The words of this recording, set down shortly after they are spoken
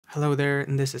Hello there,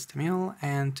 this is Tamil,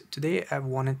 and today I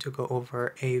wanted to go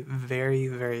over a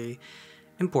very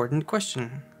important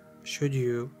question. Should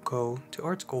you go to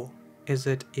art school? Is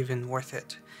it even worth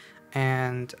it?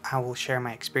 And I will share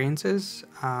my experiences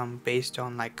based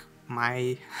on like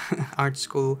my art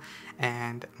school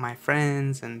and my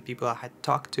friends and people I had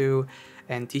talked to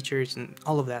and teachers and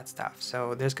all of that stuff.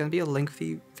 So there's gonna be a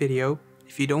lengthy video.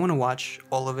 If you don't want to watch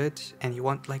all of it and you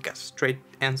want like a straight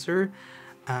answer,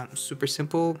 super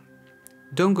simple,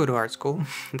 don't go to art school.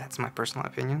 That's my personal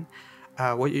opinion.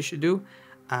 What you should do,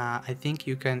 I think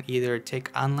you can either take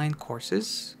online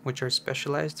courses, which are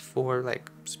specialized for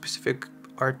like specific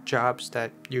art jobs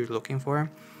that you're looking for,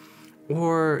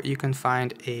 or you can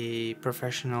find a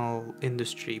professional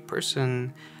industry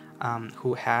person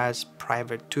who has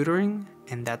private tutoring,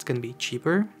 and that's going to be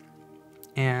cheaper.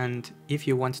 And if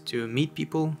you want to meet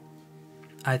people,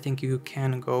 I think you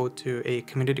can go to a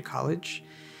community college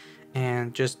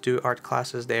and just do art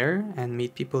classes there and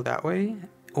meet people that way.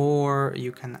 Or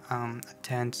you can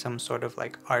attend some sort of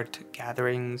like art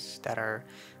gatherings that are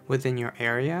within your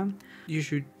area. You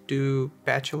should do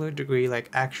bachelor degree, like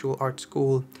actual art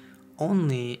school,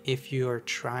 only if you are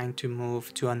trying to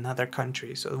move to another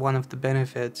country. So one of the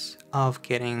benefits of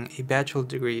getting a bachelor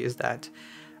degree is that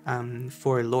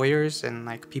for lawyers and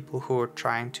like people who are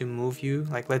trying to move you,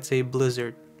 like let's say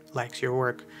Blizzard likes your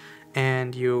work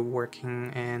and you're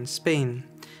working in Spain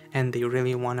and they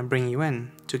really want to bring you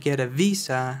in to get a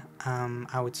visa.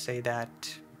 I would say that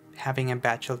having a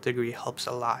bachelor degree helps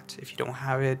a lot. If you don't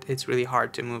have it, it's really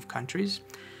hard to move countries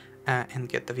and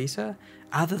get the visa.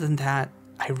 Other than that,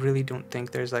 I really don't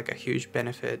think there's like a huge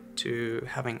benefit to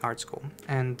having art school.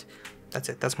 And that's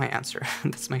it. That's my answer.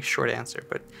 That's my short answer.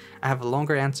 But I have a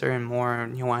longer answer and more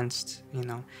nuanced,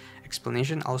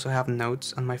 explanation. I also have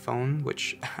notes on my phone,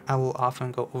 which I will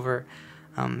often go over.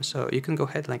 So you can go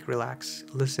ahead, like relax,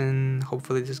 listen.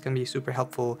 Hopefully this can be super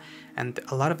helpful. And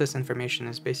a lot of this information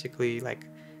is basically like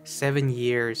 7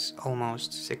 years,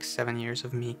 almost 6, 7 years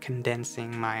of me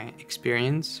condensing my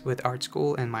experience with art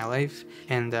school and my life.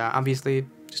 And obviously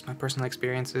just my personal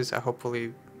experiences.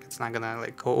 Hopefully it's not gonna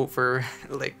like go over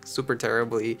like super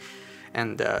terribly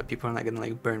and people are not gonna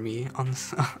like burn me on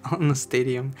on the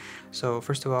stadium. So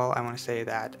first of all, I want to say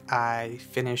that I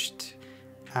finished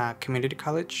community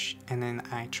college and then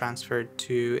I transferred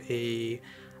to a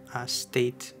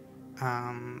state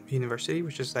university,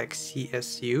 which is like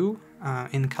CSU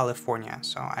in California.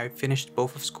 So I finished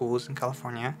both of schools in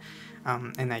California,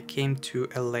 and I came to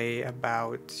LA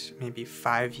about maybe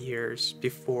 5 years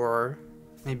before,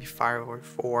 maybe 5 or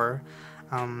 4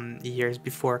 years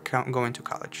before going to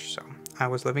college. So I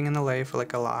was living in LA for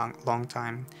like a long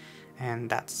time, and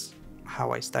that's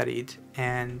how I studied.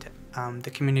 And the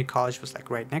community college was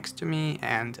like right next to me,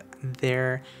 and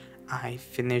there I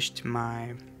finished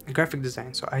my graphic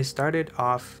design. So I started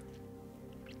off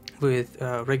with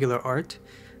regular art.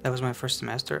 That was my first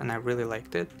semester, and I really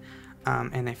liked it.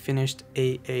 And I finished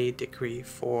a degree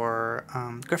for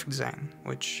graphic design,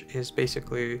 which is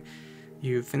basically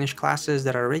you finish classes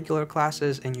that are regular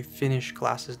classes and you finish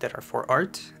classes that are for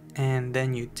art, and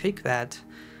then you take that.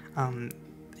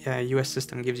 US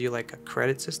system gives you like a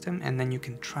credit system, and then you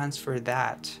can transfer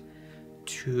that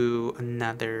to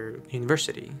another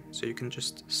university. So you can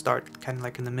just start kind of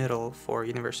like in the middle for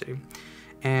university.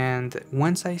 And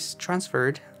once I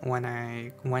transferred, when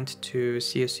I went to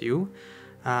CSU,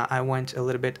 I went a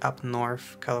little bit up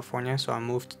north California, so I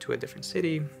moved to a different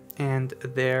city, and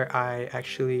there I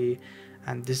actually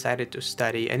decided to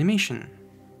study animation,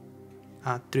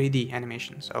 3D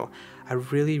animation. So I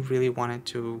really wanted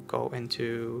to go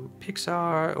into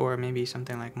Pixar or maybe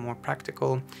something like more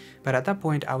practical, but at that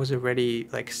point I was already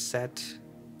like set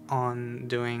on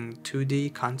doing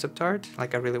 2D concept art.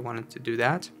 Like I really wanted to do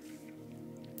that.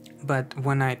 But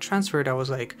when I transferred, I was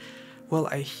like, well,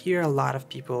 I hear a lot of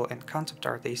people in concept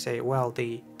art, they say, well,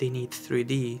 they need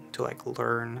 3D to like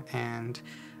learn, and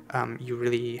you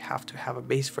really have to have a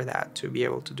base for that to be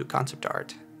able to do concept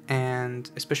art, and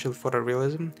especially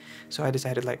photorealism. So I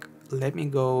decided like, let me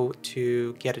go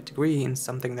to get a degree in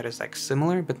something that is like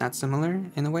similar but not similar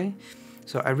in a way.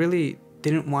 So I really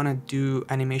didn't want to do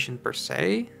animation per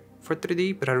se for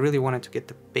 3D, but I really wanted to get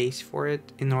the base for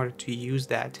it in order to use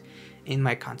that in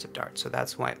my concept art. So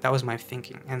that's why that was my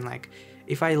thinking. And like,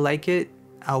 if I like it,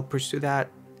 I'll pursue that.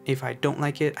 If I don't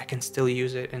like it, I can still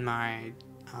use it in my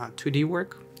 2D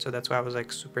work. So that's why I was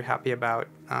like super happy about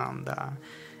the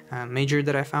major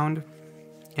that I found.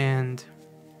 And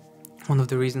one of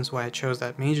the reasons why I chose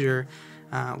that major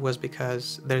was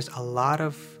because there's a lot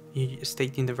of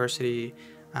state university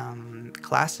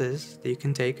classes that you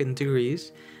can take in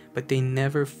degrees, but they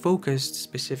never focused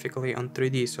specifically on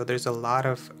 3D. So there's a lot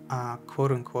of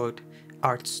quote unquote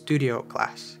art studio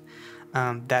class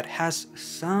that has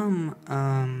some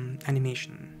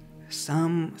animation,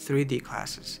 some 3D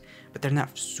classes, but they're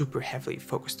not super heavily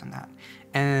focused on that.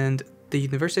 And the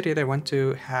university that I went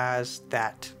to has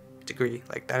that degree.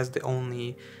 Like, that is the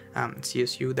only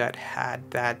CSU that had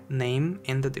that name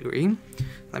in the degree.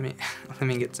 Let me let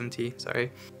me get some tea.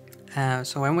 Sorry.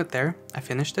 So I went there, I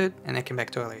finished it, and I came back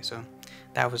to LA. So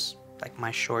that was like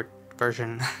my short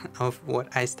version of what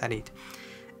I studied.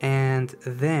 And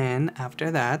then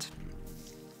after that,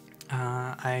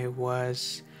 I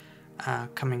was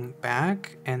coming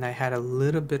back, and I had a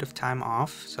little bit of time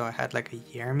off. So I had like a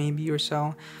year maybe or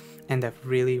so, and I've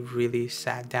really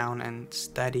sat down and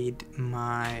studied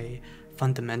my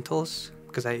fundamentals,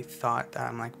 because I thought that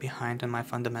I'm like behind on my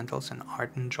fundamentals in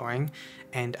art and drawing.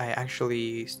 And I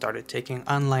actually started taking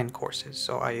online courses.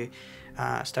 So I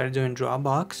started doing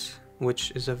Drawbox,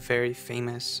 which is a very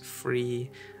famous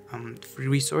free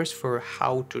resource for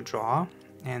how to draw,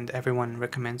 and everyone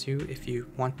recommends you if you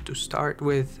want to start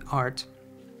with art,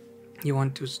 you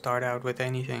want to start out with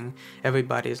anything,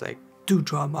 everybody's like, do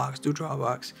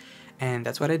Drawbox, and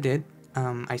that's what I did.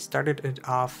 I started it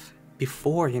off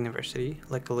before university,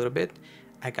 like a little bit.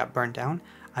 I got burned down,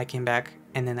 I came back,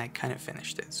 and then I kind of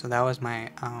finished it. So that was my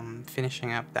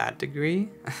finishing up that degree,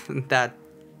 that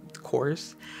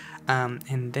course.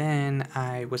 And then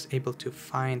I was able to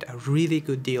find a really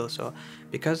good deal. So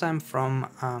because I'm from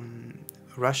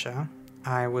Russia,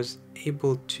 I was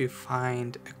able to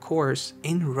find a course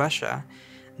in Russia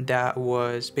that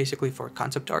was basically for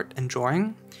concept art and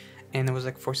drawing, and it was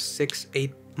like for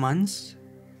 6-8 months.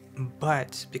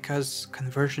 But because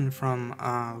conversion from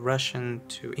Russian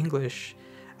to English,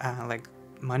 like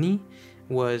money,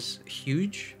 was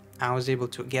huge, I was able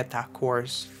to get that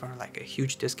course for like a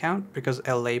huge discount, because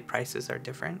LA prices are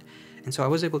different. And so I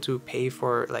was able to pay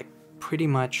for like pretty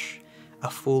much a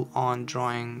full-on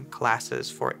drawing classes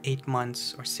for 8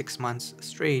 months or 6 months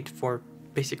straight for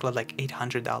basically like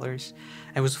 $800.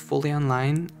 I was fully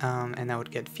online, and I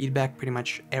would get feedback pretty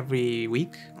much every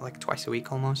week, like twice a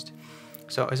week almost.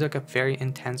 So it was like a very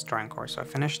intense drawing course. So I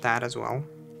finished that as well.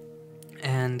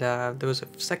 And there was a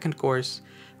second course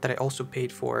that I also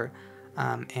paid for,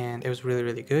 and it was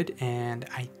really good. And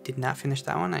I did not finish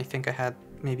that one. I think I had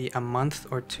maybe a month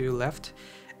or two left.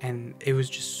 And it was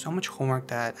just so much homework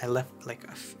that I left, like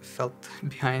I felt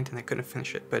behind, and I couldn't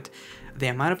finish it. But the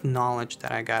amount of knowledge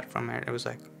that I got from it was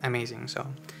like amazing.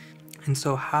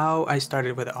 So how I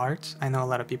started with art, I know a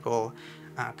lot of people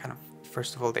kind of,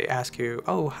 first of all, they ask you,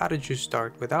 oh, how did you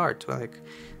start with art? Well, like,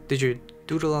 did you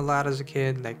doodle a lot as a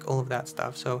kid? Like, all of that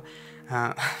stuff. So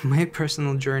my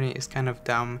personal journey is kind of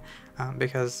dumb,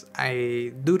 because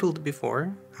I doodled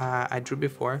before, I drew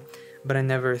before, but I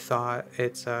never thought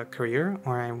it's a career,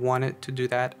 or I wanted to do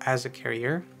that as a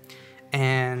career.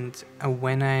 And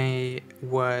when I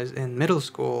was in middle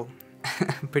school,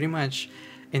 pretty much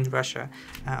in Russia,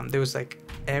 there was like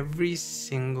every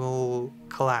single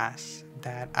class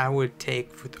that I would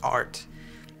take with art.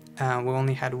 We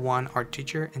only had one art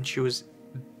teacher, and she was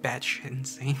batshit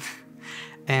insane.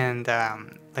 And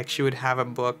like, she would have a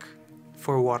book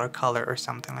for watercolor or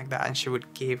something like that, and she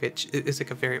would give it. It's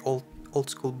like a very old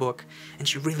school book, and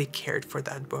she really cared for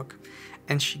that book.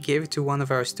 And she gave it to one of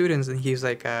our students, and he was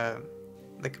like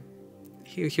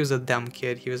he was a dumb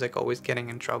kid. He was like always getting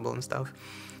in trouble and stuff.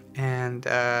 And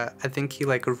I think he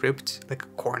like ripped like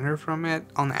a corner from it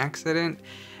on accident.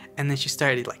 And then she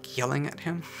started like yelling at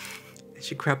him.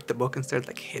 She grabbed the book and started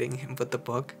like hitting him with the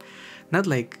book. Not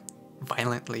like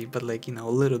violently, but like, you know,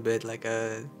 a little bit, like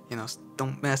you know,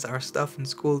 don't mess our stuff in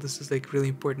school. This is like really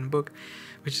important book,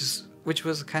 which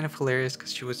was kind of hilarious,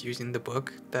 because she was using the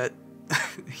book that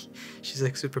she's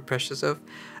like super precious of.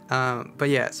 But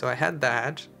yeah, so I had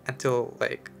that until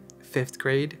like 5th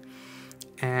grade.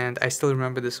 And I still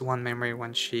remember this one memory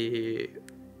when she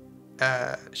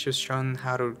was shown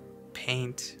how to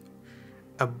paint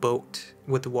a boat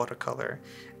with watercolor.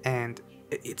 And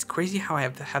it's crazy how I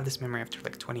have this memory after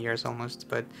like 20 years almost.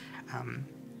 But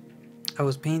I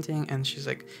was painting, and she's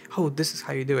like, oh, this is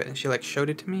how you do it. And she like showed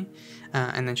it to me,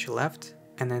 and then she left.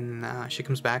 And then she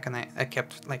comes back, and I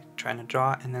kept like trying to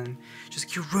draw, and then she's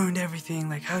like, you ruined everything,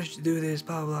 like, how did you do this,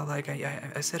 blah blah blah, like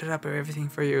I set it up or everything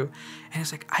for you. And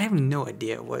it's like, I have no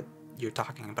idea what you're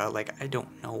talking about. Like, I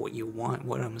don't know what you want,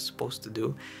 what I'm supposed to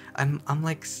do. I'm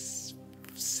like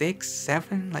 6,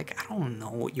 7, like, I don't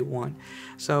know what you want.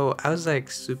 So I was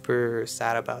like super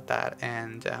sad about that.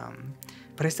 And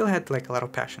but I still had like a lot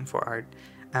of passion for art.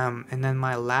 And then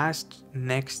my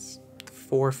next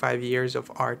 4 or 5 years of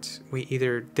art, we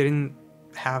either didn't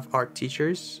have art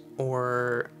teachers,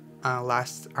 or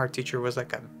last art teacher was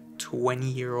like a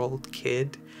 20-year-old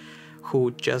kid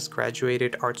who just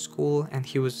graduated art school, and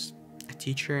he was a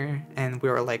teacher, and we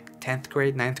were like 10th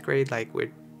grade, 9th grade, like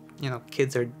we're,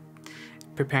 kids are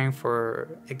preparing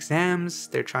for exams,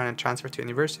 they're trying to transfer to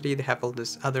university, they have all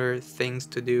these other things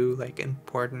to do, like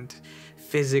important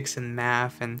physics and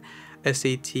math and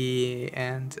SAT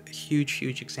and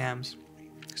huge exams.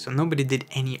 So nobody did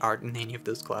any art in any of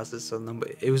those classes, so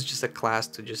nobody, it was just a class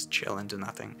to just chill and do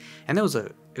nothing. And it was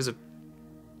a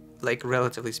like,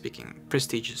 relatively speaking,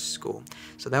 prestigious school.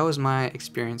 So that was my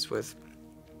experience with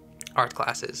art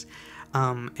classes.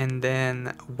 And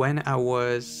then when I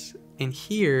was in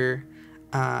here,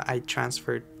 I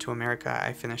transferred to America.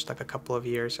 I finished like a couple of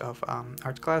years of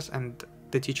art class, and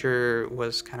the teacher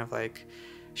was kind of like,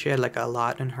 she had like a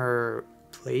lot on her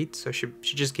plate, so she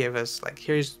just gave us like,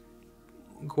 here's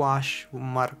gouache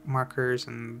markers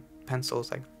and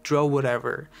pencils, like draw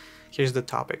whatever, here's the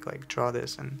topic, like draw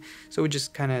this. And so we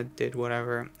just kind of did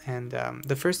whatever. And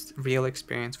the first real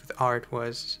experience with art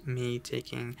was me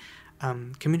taking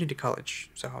community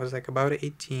college. So I was like about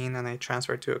 18 and I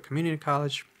transferred to a community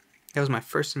college. That was my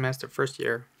first semester, first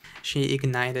year. She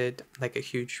ignited like a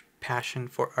huge passion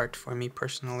for art for me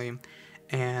personally.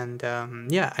 And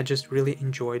yeah, I just really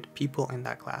enjoyed people in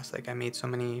that class. Like I made so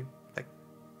many like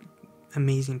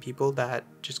amazing people that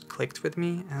just clicked with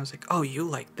me. And I was like, oh, you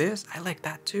like this? I like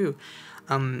that too.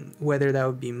 Whether that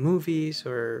would be movies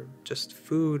or just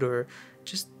food or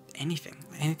just anything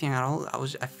at all.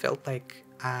 I felt like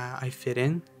I fit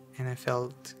in, and I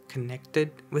felt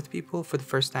connected with people for the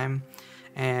first time.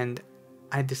 And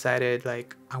I decided,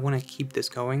 like, I want to keep this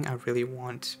going. I really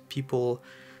want people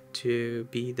to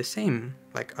be the same,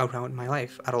 like, around my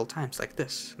life at all times, like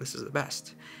this is the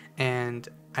best. And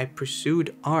I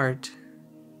pursued art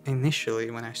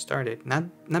initially when I started,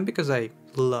 not because I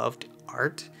loved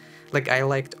art, like I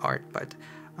liked art, but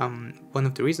one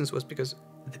of the reasons was because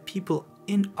the people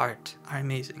in art are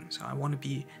amazing, so I want to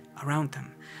be around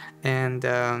them.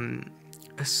 And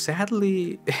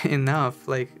sadly enough,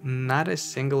 like not a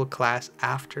single class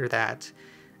after that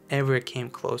ever came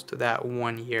close to that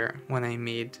 1 year when I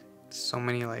made so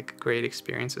many like great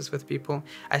experiences with people.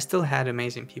 I still had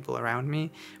amazing people around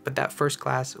me, but that first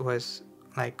class was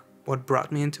like what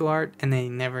brought me into art, and I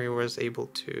never was able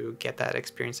to get that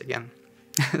experience again.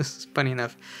 It's funny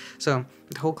enough. So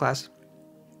the whole class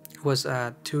was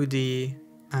 2D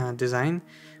design,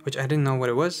 which I didn't know what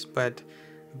it was, but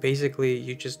basically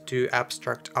you just do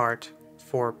abstract art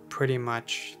for pretty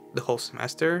much the whole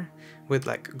semester with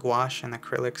like gouache and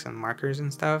acrylics and markers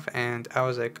and stuff. And I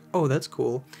was like, oh, that's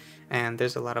cool. And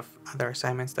there's a lot of other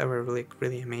assignments that were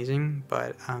really amazing,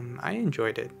 but I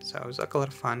enjoyed it, so it was like a lot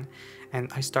of fun.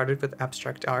 And I started with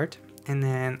abstract art, and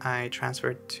then I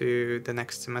transferred to the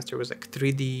next semester was like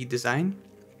 3D design,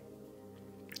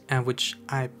 which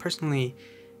I personally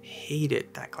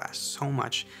hated that class so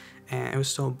much, and it was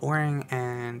so boring.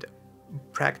 And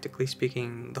practically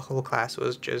speaking, the whole class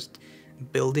was just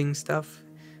building stuff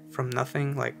from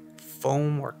nothing, like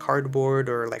foam or cardboard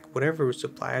or like whatever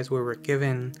supplies we were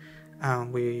given.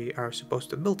 We are supposed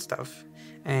to build stuff,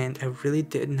 and I really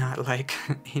did not like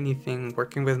anything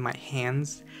working with my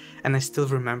hands. And I still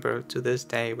remember to this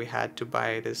day we had to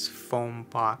buy this foam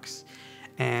box,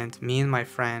 and me and my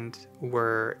friend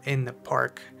were in the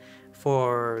park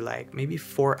for like maybe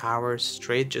 4 hours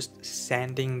straight, just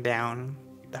sanding down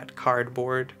that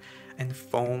cardboard and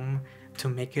foam to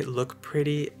make it look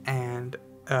pretty. And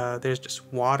there's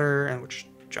just water, and we're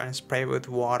trying to spray it with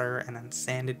water and then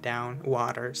sand it down,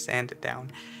 water, sand it down.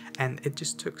 And it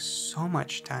just took so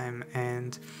much time.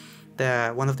 And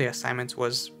one of the assignments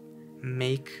was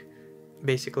make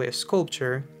basically a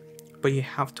sculpture, but you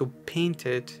have to paint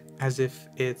it as if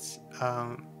it's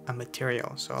a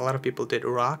material. So a lot of people did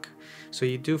rock. So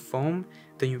you do foam,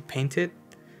 then you paint it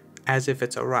as if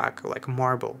it's a rock, like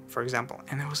marble, for example.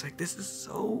 And I was like, this is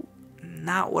so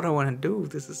not what I want to do.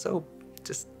 This is so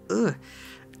just ugh.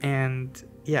 And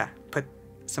yeah, but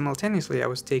simultaneously I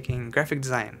was taking graphic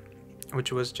design,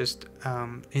 which was just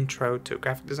intro to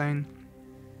graphic design,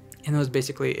 and it was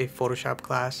basically a Photoshop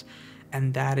class.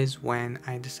 And that is when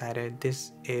I decided,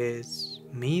 this is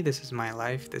me, this is my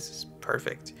life, this is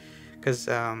perfect. Because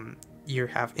you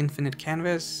have infinite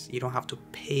canvas, you don't have to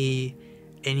pay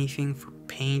anything for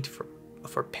paint,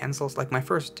 for pencils. Like my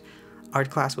first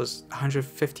art class was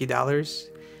 $150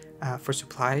 for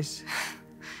supplies.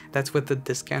 That's with the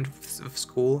discount of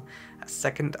school.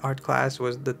 Second art class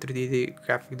was the 3D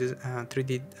graphic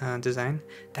 3D design.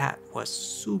 That was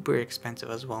super expensive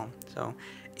as well. So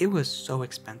it was so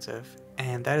expensive,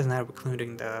 and that is not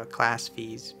including the class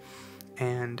fees.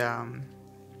 And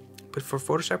But for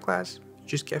Photoshop class, you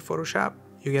just get Photoshop,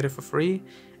 you get it for free,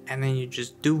 and then you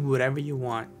just do whatever you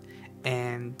want.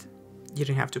 And you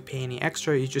didn't have to pay any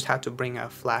extra. You just had to bring a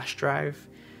flash drive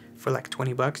for like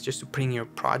 20 bucks just to bring your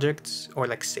projects or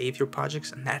like save your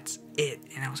projects, and that's it.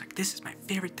 And I was like, this is my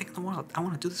favorite thing in the world. I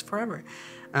want to do this forever.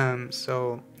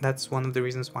 So that's one of the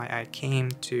reasons why I came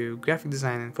to graphic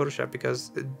design and Photoshop,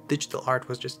 because digital art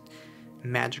was just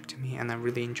magic to me and I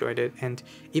really enjoyed it. And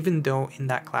even though in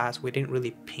that class we didn't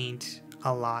really paint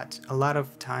a lot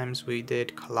of times we did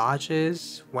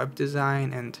collages, web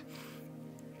design, and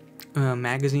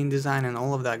magazine design and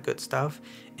all of that good stuff,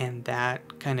 and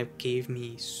that kind of gave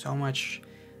me so much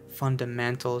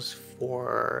fundamentals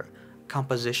for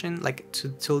composition. Like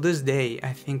till this day,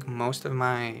 I think most of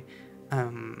my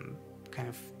kind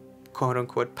of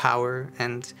quote-unquote power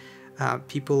and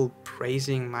people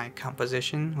praising my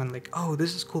composition when like, oh,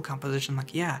 this is cool composition, I'm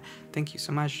like, yeah, thank you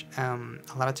so much.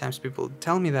 A lot of times people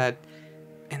tell me that,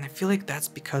 and I feel like that's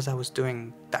because I was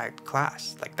doing that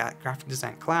class, like that graphic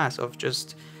design class of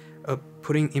just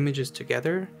putting images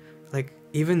together. Like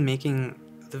even making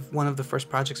one of the first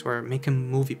projects where make a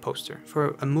movie poster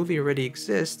for a movie already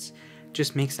exists,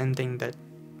 just make something that,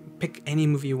 pick any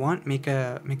movie you want, make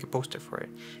a poster for it,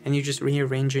 and you're just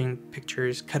rearranging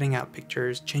pictures, cutting out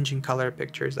pictures, changing color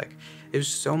pictures. Like it was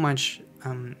so much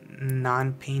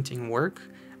non-painting work,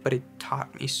 but it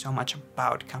taught me so much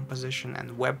about composition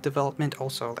and web development.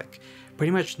 Also, like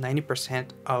pretty much 90%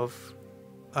 of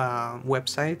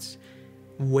websites,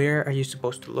 where are you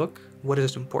supposed to look, what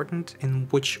is important, in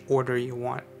which order you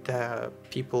want the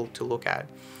people to look at.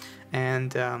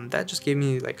 And that just gave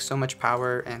me like so much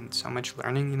power and so much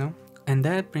learning, you know. And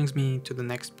that brings me to the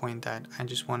next point that I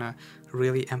just want to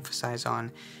really emphasize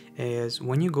on, is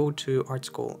when you go to art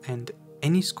school and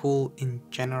any school in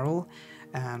general,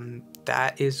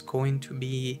 that is going to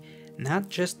be not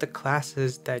just the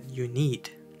classes that you need,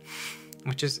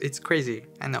 which is, it's crazy.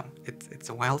 I know it's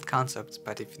a wild concept,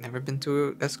 but if you've never been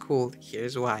to a school,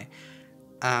 here's why.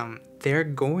 They're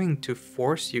going to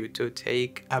force you to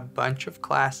take a bunch of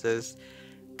classes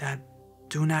that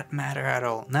do not matter at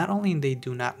all. Not only they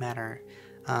do not matter,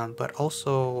 but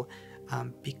also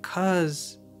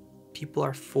because people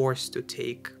are forced to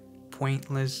take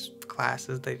pointless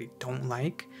classes that they don't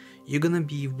like, you're gonna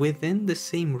be within the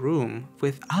same room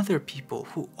with other people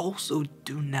who also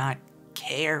do not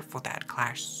care for that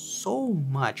class so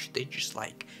much. They just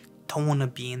like don't want to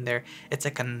be in there. It's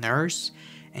like a nurse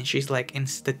and she's like in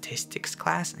statistics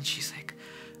class and she's like,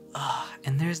 ugh.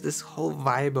 And there's this whole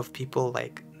vibe of people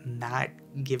like not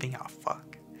giving a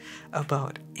fuck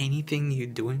about anything you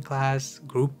do in class,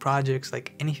 group projects,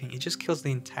 like anything. It just kills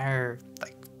the entire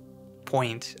like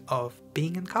point of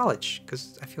being in college,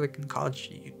 because I feel like in college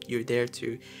you're there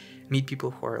to meet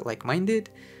people who are like-minded,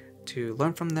 to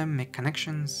learn from them, make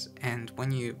connections. And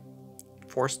when you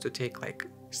forced to take like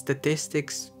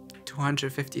statistics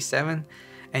 257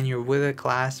 and you're with a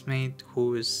classmate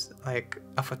who's like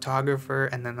a photographer,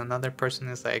 and then another person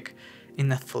is like in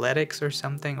athletics or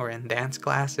something, or in dance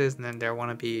classes, and then they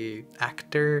want to be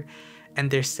actor,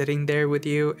 and they're sitting there with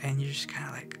you and you're just kind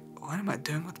of like, what am I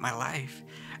doing with my life?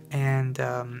 And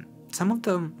some of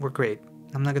them were great,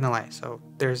 I'm not gonna lie. So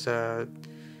there's a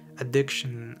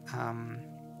addiction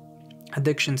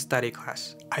study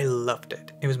class. I loved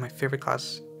it. It was my favorite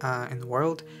class in the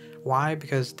world. Why?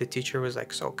 Because the teacher was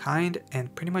like so kind,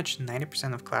 and pretty much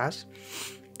 90% of class,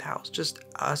 that was just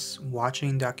us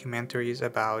watching documentaries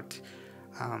about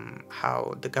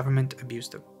how the government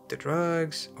abused the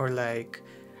drugs, or like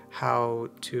how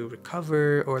to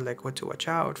recover, or like what to watch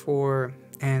out for.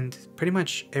 And pretty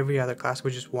much every other class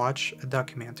would just watch a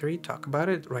documentary, talk about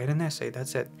it, write an essay,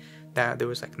 that's it. That there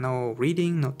was like no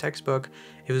reading, no textbook.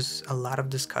 It was a lot of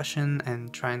discussion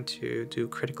and trying to do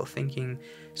critical thinking.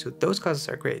 So those classes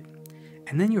are great.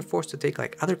 And then you're forced to take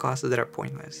like other classes that are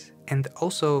pointless. And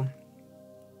also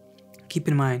keep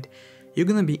in mind, you're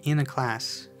gonna be in a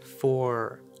class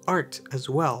for art as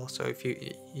well. So if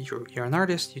you're an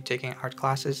artist, you're taking art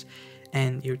classes,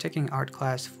 and you're taking art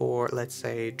class for, let's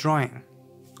say, drawing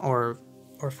or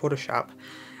Photoshop,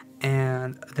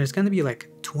 and there's going to be like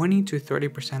 20 to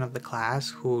 30% of the class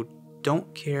who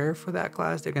don't care for that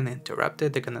class. They're going to interrupt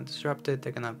it, they're going to disrupt it,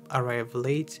 they're going to arrive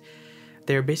late.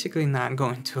 They're basically not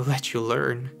going to let you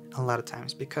learn a lot of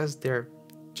times because they're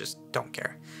just don't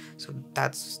care. So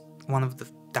that's one of the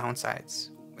downsides.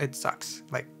 It sucks.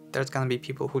 Like there's going to be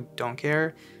people who don't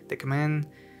care, they come in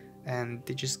and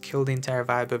they just kill the entire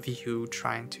vibe of you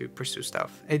trying to pursue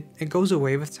stuff. It goes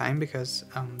away with time, because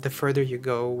the further you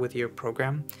go with your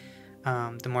program,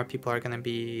 the more people are going to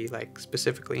be like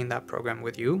specifically in that program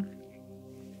with you.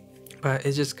 but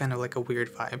it's just kind of like a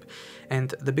weird vibe.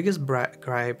 And the biggest gripe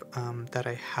that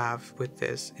I have with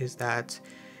this is that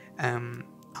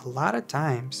a lot of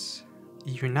times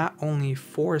you're not only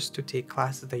forced to take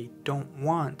classes that you don't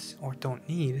want or don't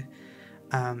need,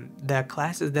 the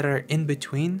classes that are in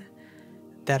between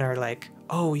that are like,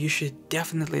 oh, you should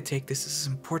definitely take this is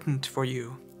important for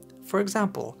you. For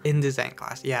example, InDesign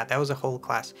class. Yeah, that was a whole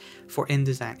class for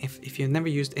InDesign. If you've never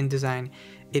used InDesign,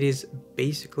 it is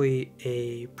basically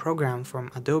a program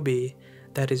from Adobe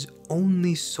that is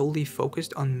only solely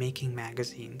focused on making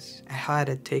magazines. I had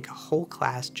to take a whole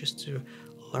class just to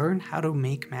learn how to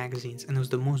make magazines, and it was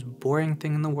the most boring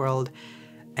thing in the world.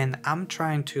 And I'm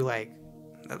trying to like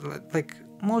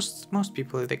most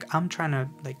people, like I'm trying to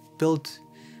like build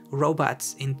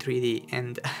robots in 3D,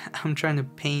 and I'm trying to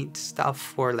paint stuff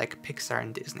for like Pixar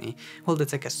and Disney. Well,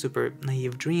 that's like a super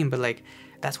naive dream, but like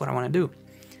that's what I want to do.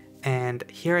 And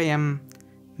here I am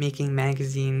making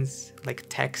magazines, like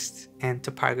text and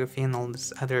typography and all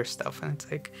this other stuff, and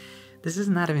it's like, this is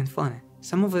not even fun.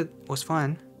 Some of it was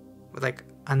fun, but like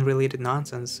unrelated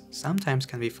nonsense sometimes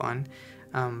can be fun,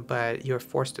 but you're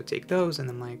forced to take those, and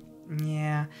I'm like,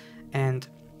 yeah. And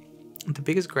the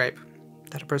biggest gripe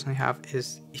that I personally have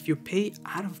is if you pay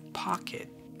out of pocket.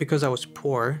 Because I was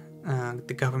poor,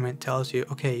 the government tells you,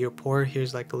 okay, you're poor,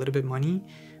 here's like a little bit money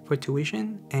for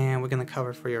tuition, and we're gonna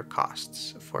cover for your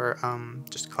costs for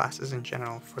just classes in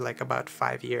general for like about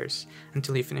 5 years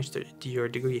until you finish your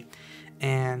degree.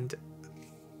 And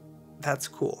that's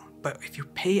cool. But if you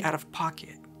pay out of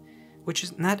pocket, which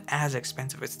is not as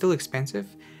expensive, it's still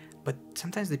expensive, but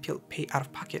sometimes they pay out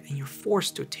of pocket and you're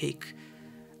forced to take,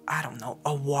 I don't know,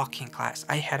 a walking class.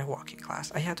 I had a walking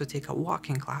class. I had to take a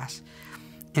walking class.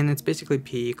 And it's basically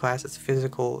PE class, it's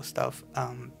physical stuff.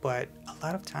 But a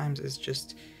lot of times it's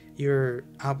just you're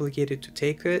obligated to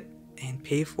take it and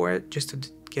pay for it just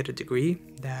to get a degree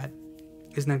that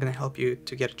is not going to help you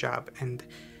to get a job. And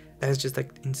that is just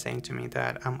like insane to me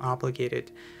that I'm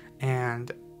obligated.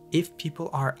 And if people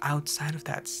are outside of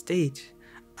that state,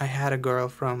 I had a girl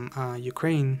from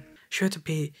Ukraine, she had to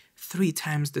pay 3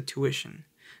 times the tuition.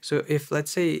 So if,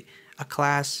 let's say, a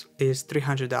class is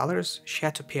 $300, she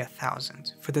had to pay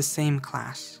 $1,000 for the same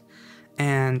class.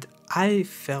 And I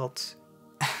felt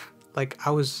like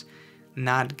I was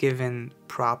not given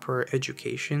proper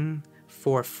education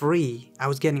for free. I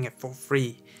was getting it for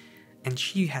free, and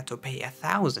she had to pay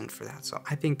 $1,000 for that. So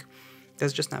I think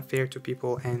that's just not fair to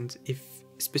people. And if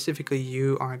specifically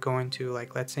you are going to,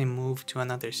 like, let's say, move to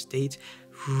another state,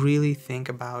 really think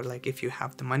about like if you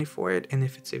have the money for it and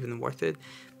if it's even worth it.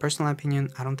 Personal opinion,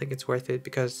 I don't think it's worth it,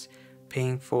 because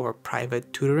paying for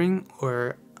private tutoring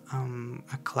or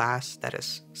a class that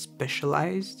is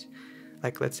specialized,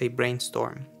 like let's say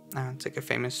Brainstorm, it's like a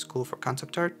famous school for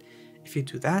concept art. If you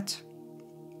do that,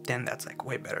 then that's like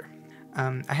way better.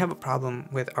 I have a problem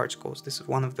with art schools. This is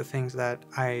one of the things that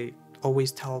I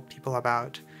always tell people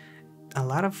about. A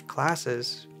lot of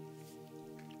classes,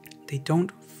 they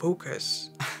don't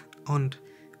focus on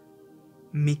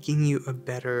making you a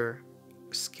better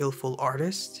skillful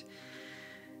artist.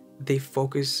 They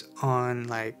focus on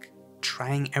like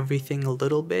trying everything a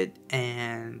little bit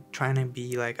and trying to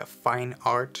be like a fine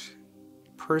art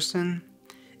person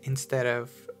instead of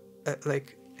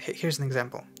like, here's an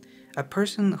example. A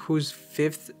person who's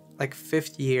fifth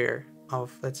year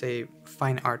of, let's say,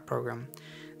 fine art program,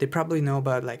 they probably know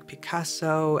about like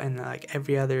Picasso and like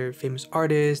every other famous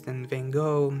artist and Van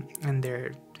Gogh and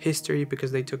their history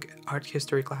because they took art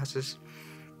history classes.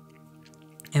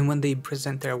 And when they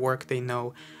present their work, they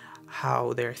know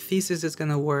how their thesis is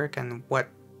gonna work and what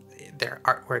their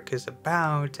artwork is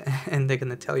about, and they're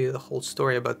gonna tell you the whole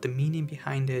story about the meaning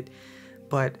behind it.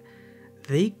 But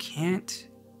they can't,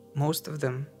 most of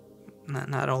them,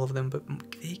 not all of them, but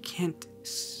they can't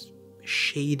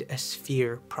shade a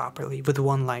sphere properly with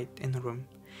one light in the room.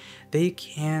 They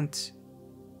can't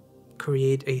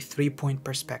create a 3-point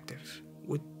perspective.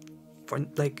 For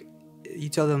like, you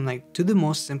tell them like, do the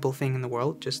most simple thing in the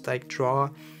world, just like draw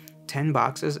 10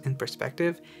 boxes in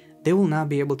perspective. They will not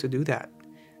be able to do that,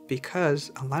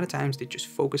 because a lot of times they just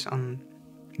focus on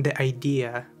the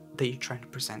idea that you're trying to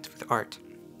present with art.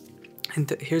 And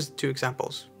here's 2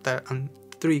 examples, that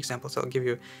 3 examples. I'll give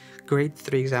you great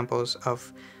 3 examples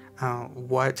of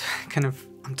what kind of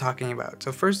I'm talking about.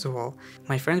 So first of all,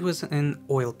 my friend was in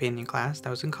oil painting class.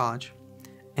 That was in college.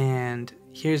 And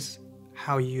here's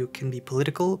how you can be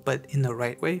political, but in the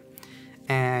right way.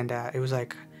 And it was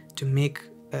like to make,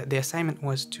 the assignment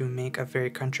was to make a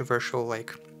very controversial,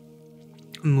 like,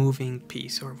 moving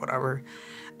piece or whatever.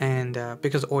 And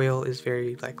because oil is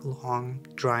very like long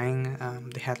drying,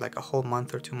 they had like a whole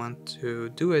month or 2 months to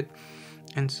do it.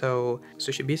 And so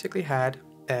she basically had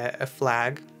a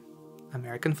flag,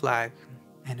 American flag,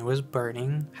 and it was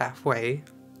burning halfway.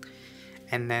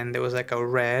 And then there was like a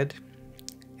red,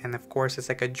 and of course it's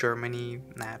like a Germany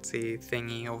Nazi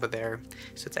thingy over there.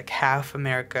 So it's like half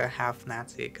America, half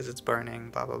Nazi, because it's burning,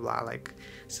 blah blah blah. Like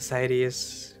society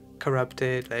is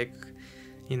corrupted, like,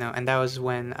 you know. And that was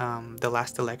when the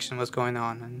last election was going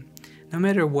on. And no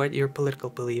matter what your political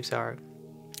beliefs are,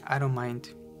 I don't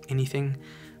mind anything.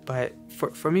 But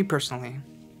for me personally,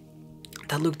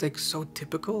 that looked like so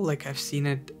typical. Like I've seen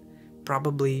it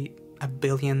probably a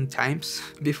billion times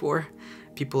before.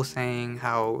 People saying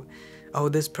how, oh,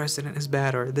 this president is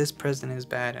bad, or this president is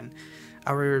bad, and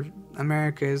our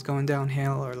America is going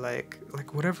downhill, or like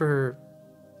whatever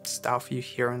stuff you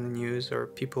hear on the news, or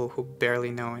people who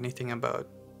barely know anything about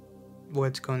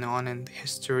what's going on in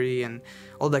history and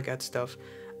all that good stuff.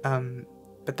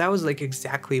 But that was like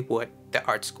exactly what the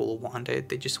art school wanted.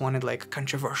 They just wanted like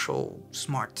controversial,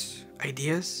 smart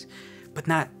ideas, but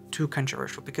not too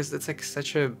controversial, because it's like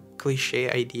such a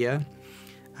cliche idea.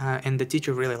 And the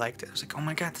teacher really liked it. I was like, oh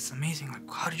my god, that's amazing. Like,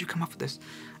 how did you come up with this?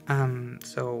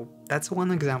 So that's one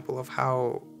example of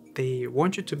how they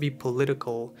want you to be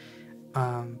political,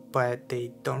 but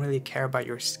they don't really care about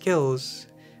your skills,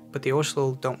 but they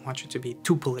also don't want you to be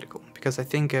too political. Because I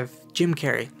think of Jim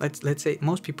Carrey. Let's say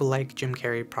most people like Jim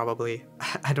Carrey, probably.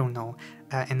 I don't know.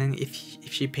 And then if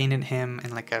she painted him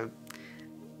in like a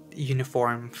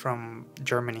uniform from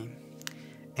Germany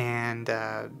and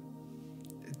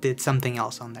did something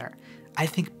else on there, I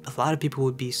think a lot of people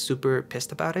would be super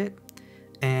pissed about it,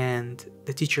 and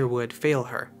the teacher would fail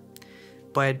her.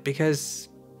 But because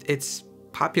it's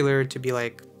popular to be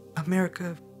like,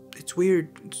 America, it's weird,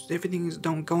 everything is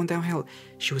going downhill,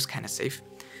 she was kind of safe.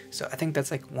 So I think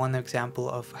that's like one example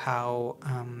of how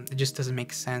it just doesn't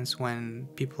make sense when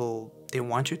people, they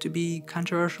want you to be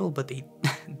controversial, but they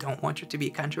don't want you to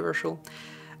be controversial.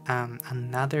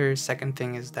 Another second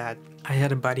thing is that I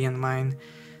had a buddy of mine,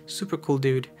 super cool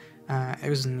dude. It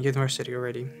was in university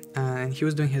already, and he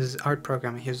was doing his art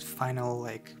program, his final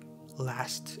like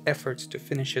last efforts to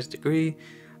finish his degree.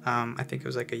 I think it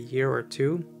was like a year or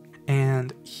two,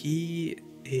 and he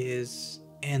is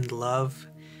in love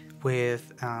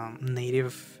with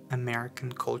Native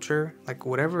American culture, like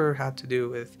whatever had to do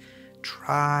with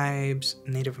tribes,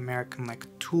 Native American like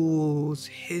tools,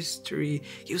 history.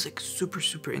 He was like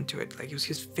super into it. Like it was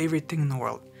his favorite thing in the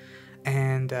world,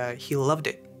 and he loved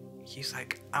it. He's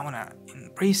like, I want to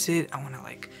embrace it. I want to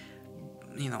like,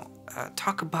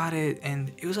 talk about it.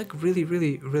 And it was like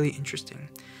really interesting.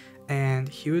 And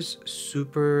he was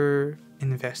super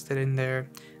invested in there.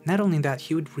 Not only that,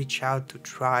 he would reach out to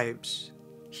tribes.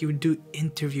 He would do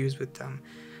interviews with them.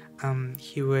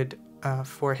 He would,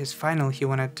 for his final, he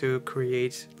wanted to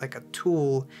create like a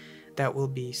tool that will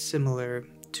be similar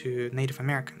to Native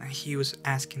American. And he was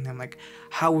asking them like,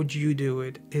 how would you do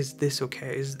it? Is this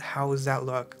okay? How does that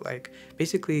look? Like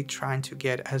basically trying to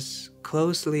get as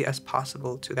closely as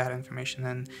possible to that information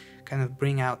and kind of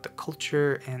bring out the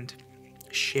culture and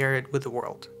share it with the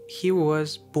world. He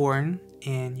was born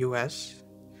in US,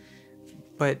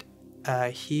 but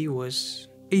he was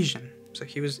Asian. So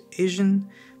he was Asian,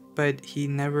 but he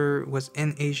never was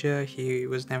in Asia. He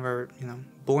was never,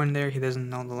 born there. He doesn't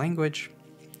know the language.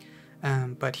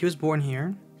 But he was born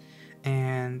here,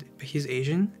 and he's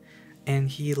Asian, and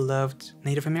he loved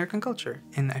Native American culture.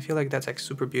 And I feel like that's like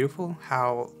super beautiful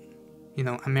how,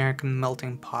 American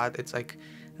melting pot, it's like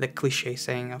the cliche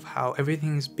saying of how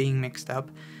everything is being mixed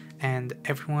up, and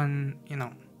everyone,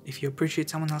 if you appreciate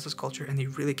someone else's culture and you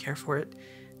really care for it,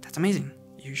 that's amazing.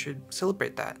 You should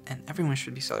celebrate that, and everyone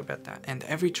should be celebrate that. And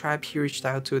every tribe he reached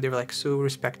out to, they were like so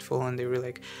respectful, and they were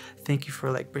like, thank you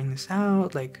for like bringing this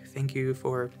out, like thank you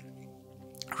for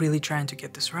really trying to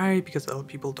get this right, because other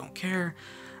people don't care.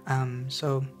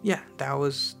 So yeah, that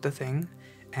was the thing.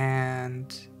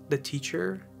 And the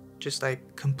teacher just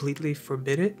like completely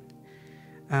forbid it.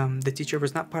 The teacher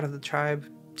was not part of the tribe.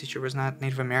 Teacher was not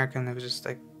Native American. It was just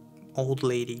like old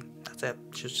lady. That's it.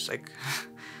 She was just like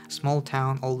small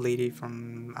town old lady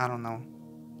from, I don't know,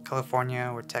 California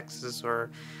or Texas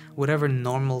or whatever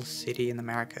normal city in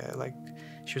America. Like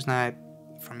she was not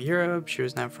from Europe, she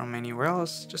was not from anywhere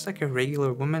else, just like a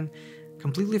regular woman.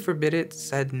 Completely forbid it,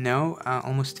 said no,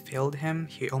 almost failed him.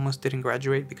 He almost didn't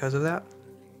graduate because of that.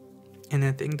 And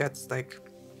I think that's like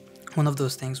one of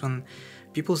those things when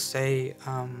people say,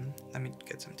 let me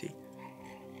get some tea.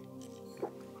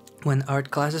 When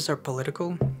art classes are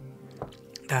political,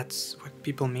 that's what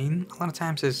people mean. A lot of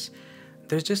times is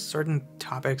there's just certain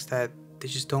topics that they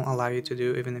just don't allow you to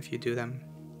do, even if you do them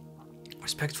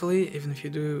respectfully, even if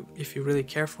you really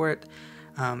care for it.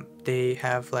 They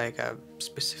have like a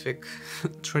specific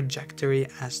trajectory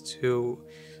as to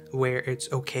where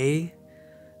it's okay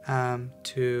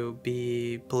to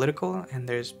be political, and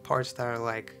there's parts that are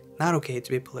like not okay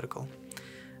to be political.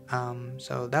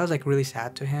 So that was like really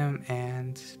sad to him,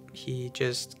 and he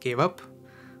just gave up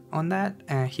on that.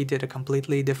 He did a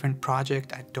completely different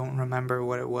project. I don't remember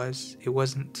what it was. It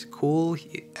wasn't cool.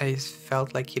 I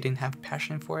felt like he didn't have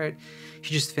passion for it.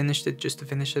 He just finished it just to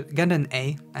finish it. Got an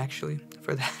A actually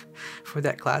for that for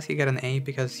that class. He got an A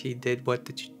because he did what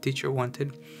the teacher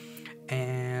wanted,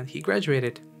 and he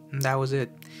graduated. And that was it.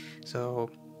 So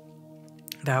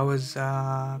that was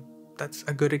that's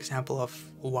a good example of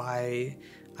why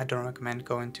I don't recommend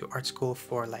going to art school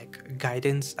for like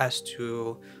guidance as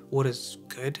to what is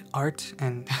good art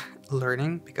and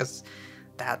learning, because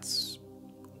that's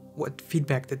what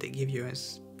feedback that they give you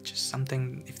is just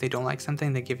something. If they don't like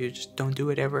something, they give you just don't do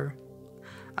it ever.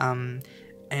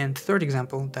 And third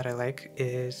example that I like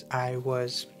is I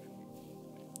was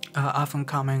often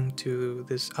coming to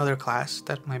this other class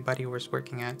that my buddy was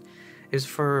working at, is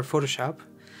for Photoshop,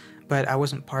 but I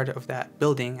wasn't part of that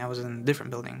building. I was in a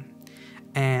different building,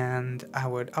 and I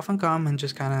would often come and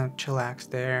just kind of chillax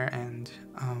there and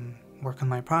work on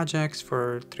my projects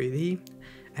for 3D,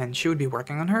 and she would be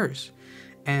working on hers.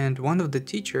 And one of the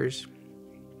teachers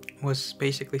was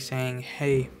basically saying,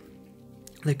 hey,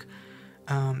 like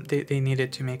they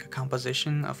needed to make a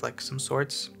composition of like some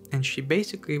sorts, and she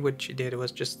basically, what she did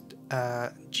was just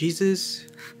Jesus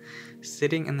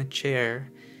sitting in a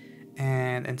chair,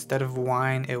 and instead of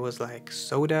wine it was like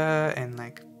soda, and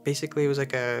like basically it was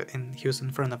like and he was in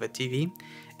front of a TV,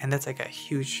 and that's like a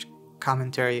huge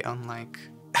commentary on like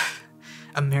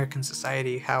American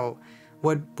society, how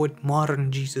what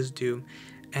modern Jesus do.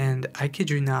 And I kid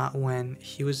you not, when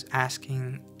he was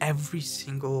asking every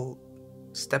single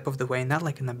step of the way, not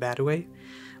like in a bad way,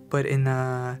 but in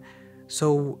a,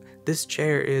 so this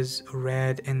chair is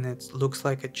red and it looks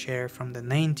like a chair from the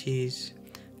 90s.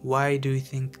 Why do you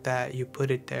think that you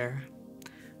put it there?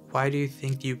 Why do you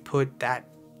think you put that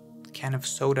can of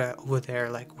soda over there?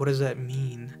 Like, what does that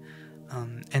mean?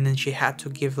 And then she had to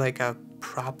give like a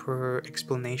proper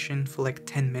explanation for like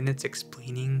 10 minutes,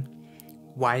 explaining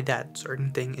why that certain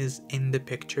thing is in the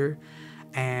picture.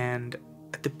 And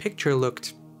the picture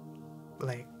looked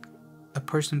like a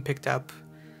person picked up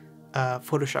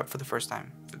Photoshop for the first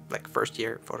time, like first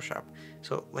year Photoshop.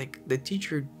 So like the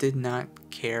teacher did not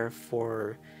care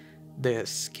for the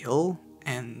skill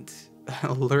and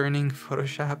learning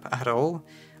Photoshop at all.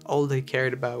 All they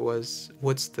cared about was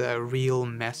what's the real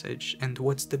message and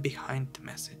what's the behind the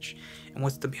message and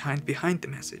what's the behind the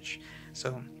message.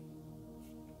 So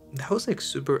that was like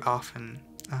super often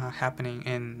happening.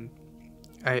 And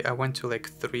I went to like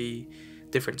 3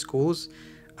 different schools,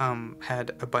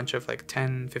 had a bunch of like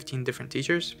 10-15 different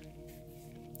teachers,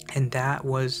 and that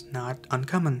was not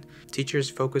uncommon. Teachers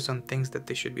focus on things that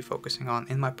they should be focusing on,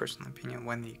 in my personal opinion,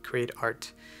 when they create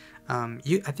art.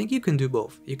 I think you can do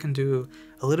both. You can do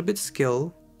a little bit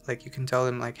skill, like you can tell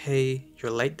them like, hey,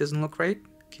 your light doesn't look right,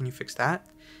 can you fix that?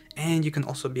 And you can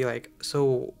also be like,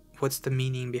 so what's the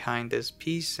meaning behind this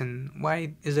piece and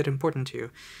why is it important to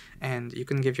you? And you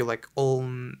can give your like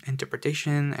own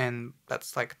interpretation, and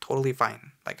that's like totally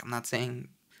fine. Like, I'm not saying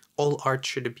all art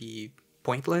should be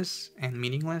pointless and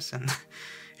meaningless and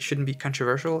it shouldn't be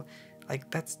controversial. Like,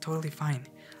 that's totally fine.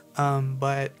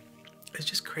 But it's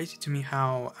just crazy to me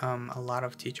how a lot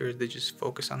of teachers, they just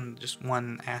focus on just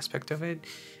one aspect of it.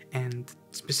 And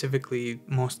specifically,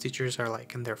 most teachers are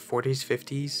like in their 40s,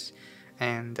 50s,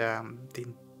 and they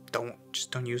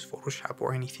don't use Photoshop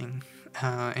or anything,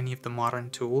 any of the modern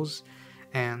tools.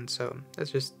 And so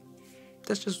that's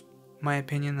just my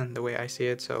opinion and the way I see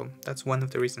it. So that's one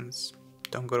of the reasons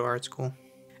don't go to art school.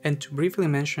 And to briefly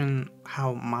mention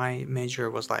how my major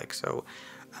was like, so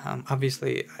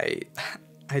obviously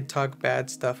I talk bad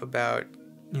stuff about,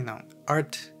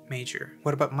 art major.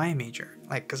 What about my major?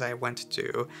 Like, because I went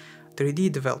to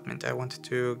 3D development, I went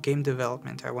to game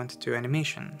development, I went to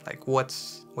animation. Like,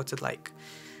 what's it like?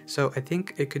 So I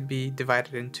think it could be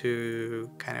divided into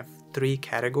kind of 3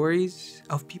 categories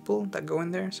of people that go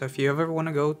in there. So if you ever want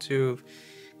to go to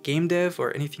game dev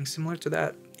or anything similar to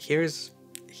that, here's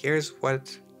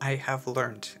what I have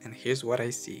learned and here's what I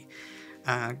see.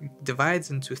 Divides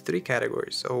into 3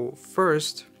 categories. So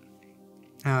first,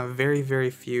 very, very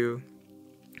few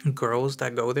girls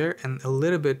that go there, and a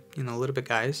little bit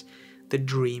guys. The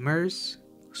dreamers,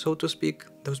 so to speak.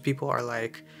 Those people are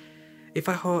like, if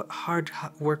I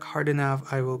work hard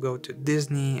enough, I will go to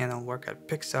Disney and I'll work at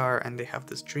Pixar. And they have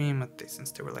this dream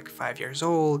since they were like 5 years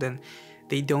old, and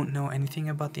they don't know anything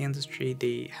about the industry.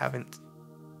 They haven't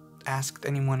ask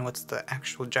anyone what's the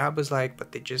actual job is like,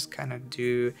 but they just kind of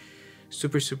do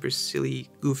super silly,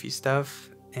 goofy stuff,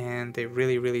 and they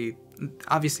really,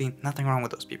 obviously nothing wrong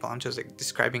with those people. I'm just like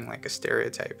describing like a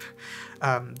stereotype.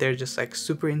 They're just like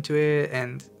super into it,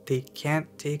 and they can't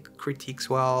take critiques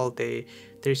well.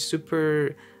 They're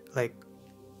super like,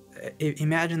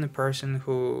 imagine a person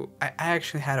who I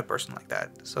actually had a person like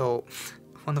that. So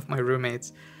one of my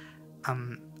roommates,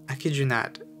 I kid you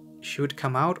not, she would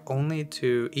come out only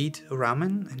to eat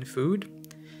ramen and food,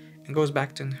 and goes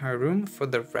back to her room for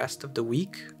the rest of the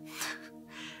week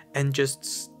and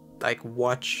just like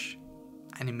watch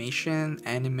animation,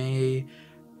 anime,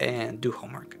 and do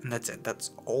homework, and that's it.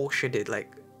 That's all she did.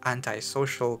 Like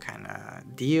antisocial kind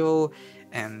of deal,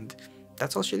 and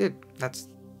that's all she did.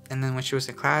 And then when she was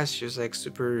in class, she was like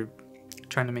super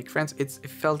trying to make friends. It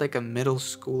felt like a middle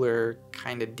schooler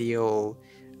kind of deal.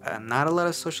 Not a lot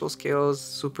of social skills,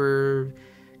 super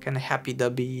kind of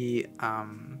happy-dubby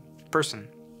person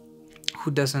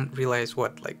who doesn't realize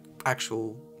what like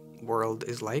actual world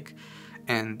is like.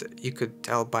 And you could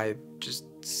tell by just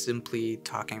simply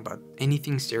talking about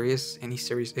anything serious, any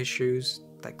serious issues,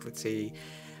 like let's say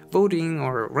voting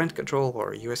or rent control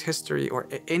or US history or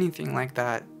anything like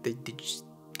that. They just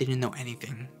didn't know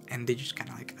anything, and they just kind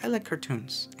of like, I like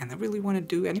cartoons and I really want to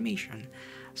do animation.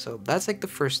 So that's like the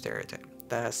first stereotype.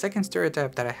 The second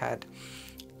stereotype that I had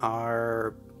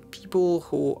are people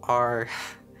who are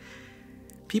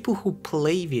people who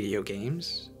play video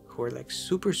games, who are like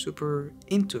super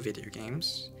into video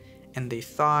games, and they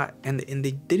thought, and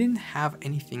they didn't have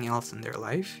anything else in their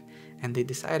life, and they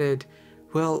decided,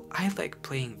 well, I like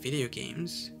playing video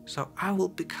games, so I will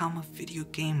become a video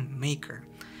game maker.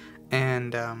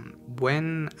 And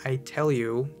when I tell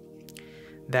you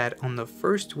that on the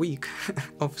first week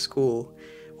of school,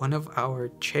 one of our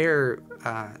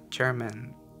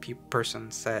chairman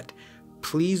person said,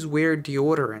 please wear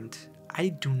deodorant. I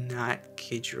do not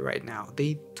kid you right now.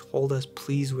 They told us,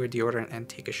 please wear deodorant and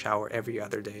take a shower every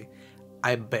other day.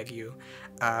 I beg you.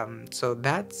 So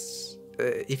that's,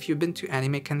 if you've been to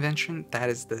anime convention, that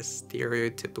is the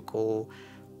stereotypical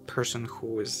person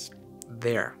who is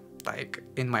there, like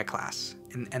in my class.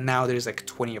 And now there's like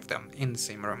 20 of them in the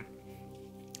same room.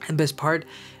 And best part,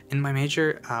 in my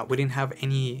major, we didn't have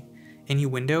any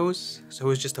windows, so it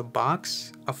was just a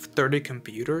box of 30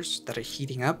 computers that are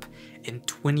heating up and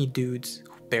 20 dudes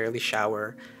who barely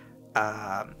shower,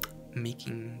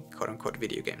 making quote-unquote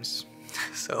video games.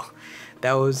 So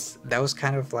that was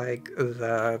kind of like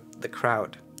the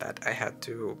crowd that I had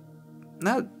to,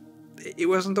 not, it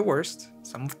wasn't the worst.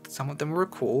 Some of them were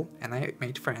cool and I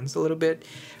made friends a little bit,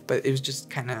 but it was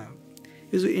just kind of,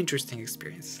 it was an interesting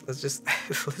experience. Let's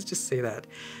just say that.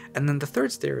 And then the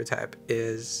third stereotype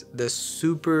is the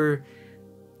super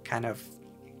kind of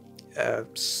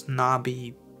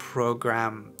snobby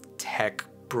program tech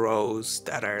bros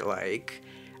that are like,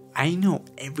 I know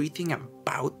everything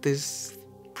about this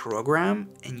program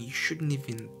and you shouldn't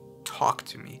even talk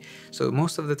to me. So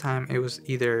most of the time it was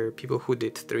either people who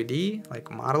did 3D,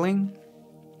 like modeling,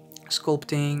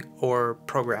 sculpting, or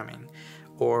programming,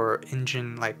 or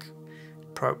engine, like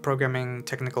programming,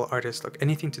 technical artists, like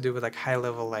anything to do with like high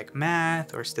level like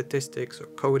math or statistics or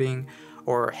coding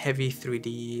or heavy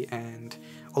 3D and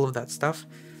all of that stuff.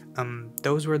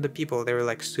 Those were the people. They were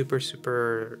like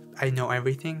super, I know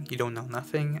everything, you don't know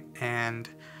nothing. And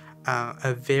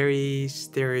a very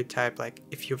stereotype, like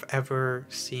if you've ever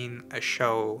seen a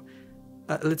show,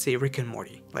 let's say Rick and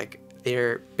Morty, like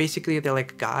they're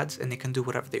like gods and they can do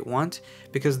whatever they want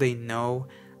because they know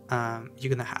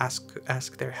you're gonna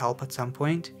ask their help at some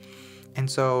point. And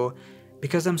so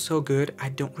because I'm so good, I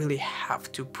don't really have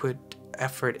to put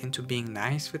effort into being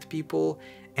nice with people,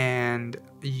 and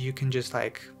you can just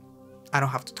like, I don't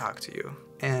have to talk to you.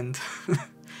 And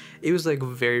it was like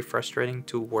very frustrating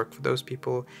to work for those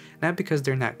people, not because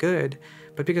they're not good,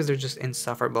 but because they're just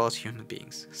insufferable as human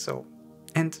beings. So,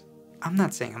 and I'm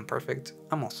not saying I'm perfect,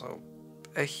 I'm also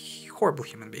a horrible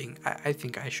human being. I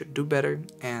think I should do better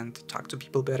and talk to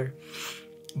people better,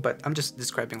 but I'm just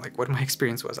describing like what my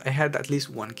experience was. I had at least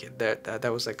one kid that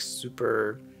was like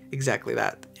super, exactly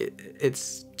that.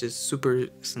 It's just super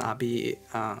snobby,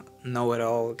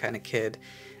 know-it-all kind of kid,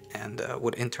 and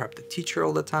would interrupt the teacher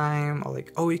all the time, or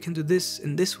like, oh, you can do this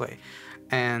in this way.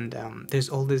 And there's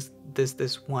all this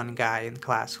one guy in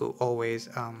class who always,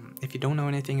 if you don't know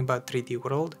anything about 3D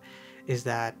world, is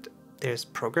that there's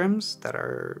programs that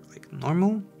are like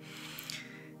normal,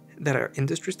 that are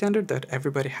industry standard, that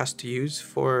everybody has to use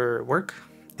for work.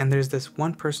 And there's this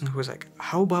one person who's like,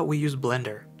 how about we use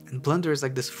Blender? And Blender is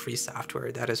like this free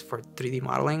software that is for 3D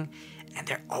modeling, and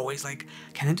they're always like,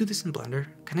 can I do this in Blender?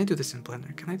 Can I do this in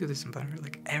Blender? Can I do this in Blender?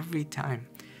 Like every time.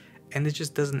 And it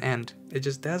just doesn't end. It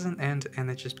just doesn't end,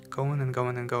 and it's just going and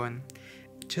going and going.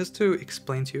 Just to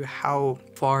explain to you how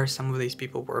far some of these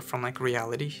people were from like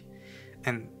reality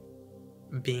and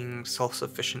being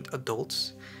self-sufficient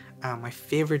adults. My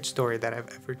favorite story that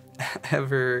I've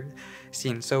ever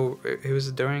seen. So it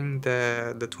was during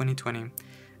the 2020,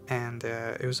 and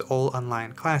it was all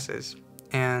online classes,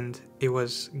 and it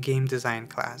was game design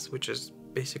class, which is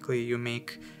basically you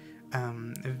make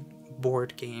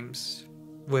board games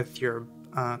with your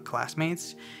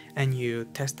classmates, and you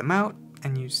test them out,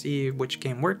 and you see which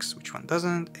game works, which one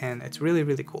doesn't, and it's really,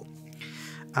 really cool.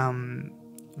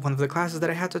 One of the classes that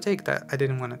I had to take that I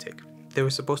didn't want to take, there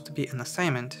was supposed to be an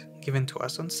assignment given to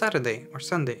us on Saturday or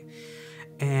Sunday,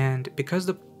 and because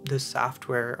the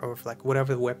software or like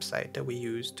whatever the website that we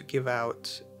use to give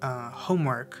out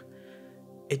homework,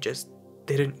 it just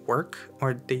didn't work,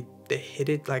 or they hid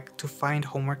it. Like to find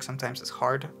homework sometimes it's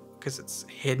hard because it's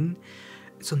hidden.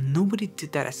 So nobody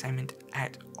did that assignment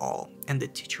at all, and the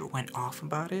teacher went off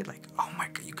about it, like, oh my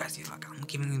god, you guys, like, I'm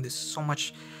giving you this so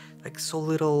much, like so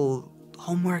little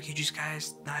homework, you just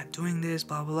guys not doing this,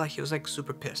 blah blah blah. He was like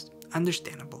super pissed,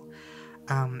 understandable.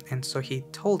 And so he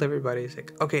told everybody, he's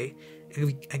like, okay,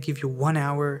 I give you 1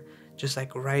 hour, just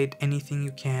like write anything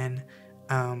you can,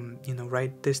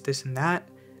 write this and that,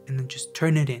 and then just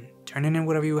turn it in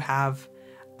whatever you have,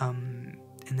 and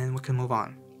then we can move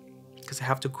on, because I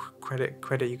have to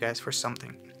credit you guys for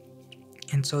something.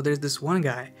 And so there's this one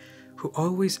guy who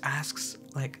always asks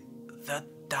like the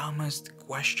dumbest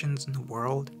questions in the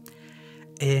world,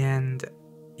 and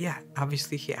yeah,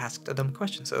 obviously he asked a dumb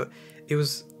question. So it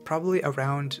was probably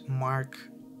around mark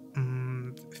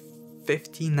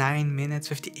 59 minutes,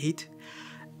 58,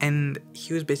 and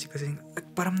he was basically saying,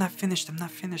 but I'm not finished,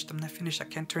 I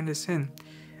can't turn this in,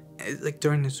 like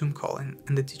during the Zoom call.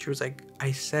 And the teacher was like,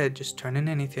 I said just turn in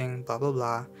anything, blah blah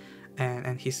blah,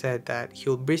 and he said that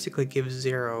he'll basically give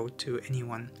 0 to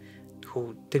anyone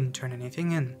who didn't turn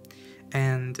anything in,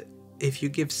 and if you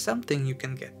give something, you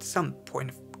can get some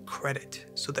point of credit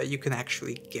so that you can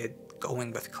actually get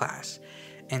going with class.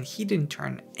 And he didn't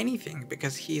turn anything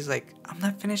because he's like, I'm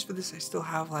not finished with this, I still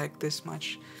have like this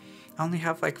much, I only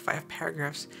have like 5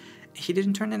 paragraphs. He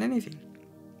didn't turn in anything.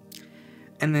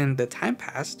 And then the time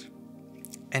passed,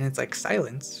 and it's like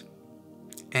silence,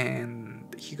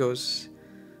 and he goes,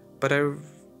 but I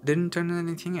didn't turn in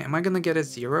anything, am I gonna get a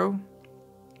 0?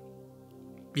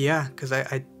 Yeah, because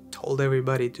I told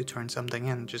everybody to turn something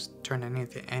in, just turn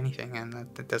anything, and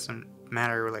that doesn't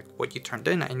matter like what you turned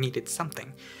in, I needed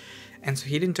something. And so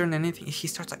he didn't turn anything. He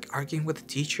starts like arguing with the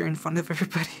teacher in front of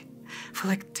everybody for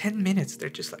like 10 minutes. They're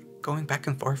just like going back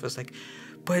and forth. It's like,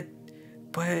 but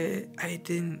I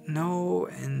didn't know,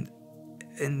 and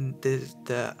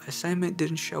the assignment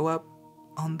didn't show up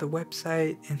on the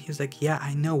website. And he was like, yeah,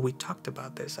 I know, we talked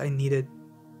about this, I needed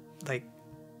like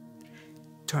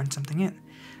turn something in.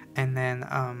 And then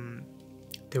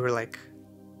they were like,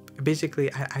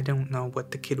 basically, I don't know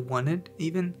what the kid wanted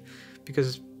even,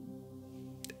 because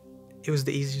it was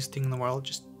the easiest thing in the world,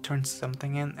 just turn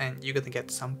something in and you're gonna get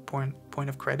some point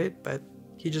of credit, but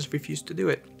he just refused to do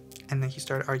it. And then he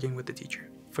started arguing with the teacher.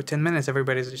 For 10 minutes,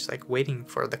 everybody's just like waiting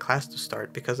for the class to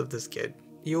start because of this kid.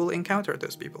 You'll encounter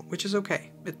those people, which is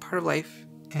okay. It's part of life,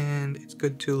 and it's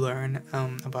good to learn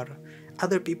about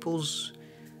other people's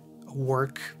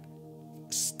work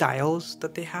styles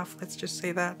that they have, let's just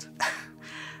say that,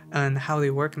 and how they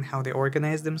work and how they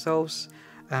organize themselves.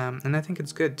 And I think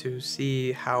it's good to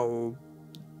see how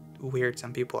weird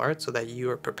some people are so that you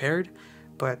are prepared.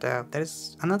 But that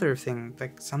is another thing,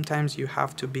 like sometimes you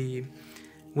have to be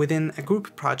within a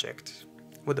group project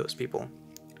with those people.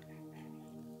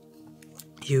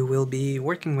 You will be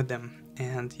working with them,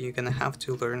 and you're gonna have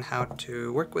to learn how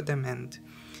to work with them, and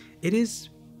it is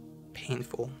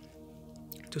painful,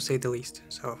 to say the least.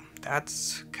 So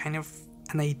that's kind of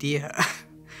an idea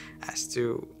as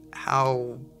to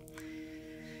how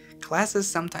classes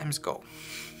sometimes go.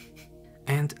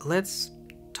 And let's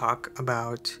talk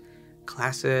about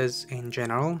classes in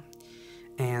general.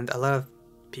 And a lot of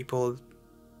people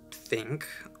think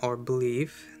or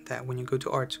believe that when you go to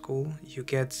art school, you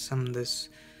get this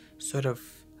sort of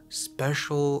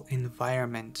special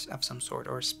environment of some sort,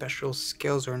 or special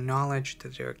skills or knowledge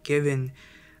that they're given,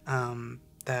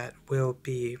 that will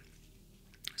be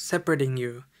separating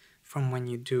you from when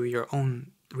you do your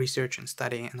own research and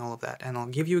study and all of that. And I'll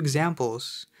give you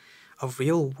examples of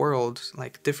real world,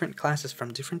 like different classes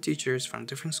from different teachers from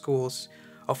different schools,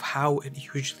 of how it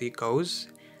usually goes.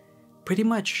 Pretty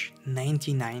much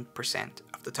 99%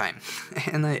 of half the time.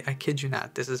 And I kid you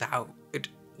not, this is how it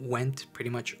went pretty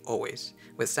much always,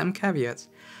 with some caveats,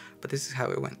 but this is how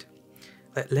it went.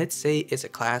 Let's say it's a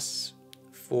class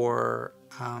for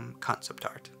concept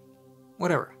art,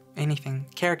 whatever, anything,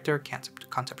 character,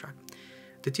 concept art.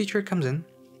 The teacher comes in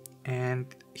and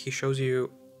he shows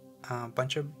you a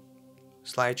bunch of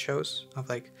slideshows of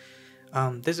like,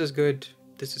 this is good,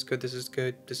 this is good, this is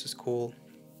good, this is cool.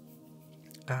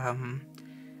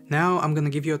 Now I'm gonna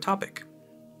give you a topic,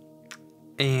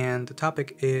 and the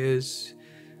topic is,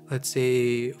 let's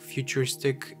say,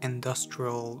 futuristic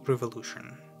industrial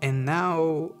revolution. And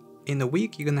now in a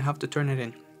week you're gonna have to turn it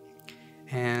in,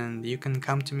 and you can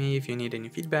come to me if you need any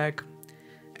feedback.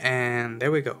 And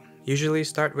there we go. Usually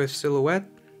start with silhouette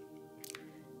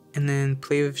and then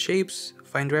play with shapes,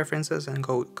 find references, and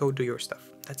go do your stuff.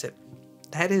 That's it.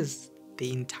 That is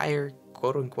the entire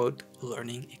quote-unquote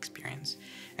learning experience.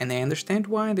 And I understand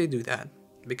why they do that,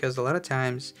 because a lot of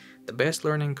times the best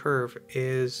learning curve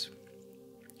is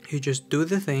you just do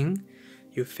the thing,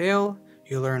 you fail,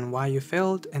 you learn why you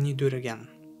failed, and you do it again.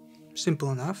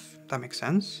 Simple enough, that makes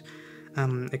sense.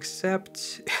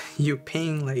 Except you're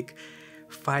paying like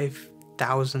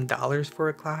 $5,000 for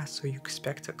a class, so you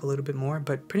expect a little bit more,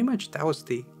 but pretty much that was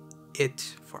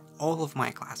it for all of my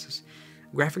classes.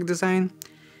 Graphic design,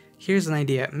 here's an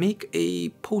idea: make a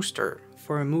poster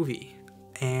for a movie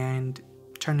and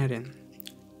turn it in.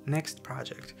 Next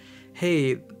project,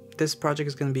 hey, this project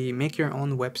is going to be make your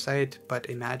own website, but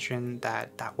imagine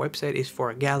that website is for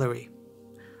a gallery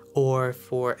or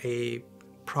for a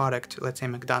product, let's say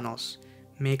McDonald's.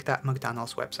 Make that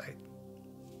McDonald's website.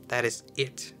 That is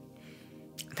it.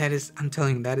 That is, I'm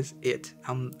telling you, that is it.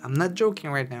 I'm not joking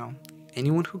right now.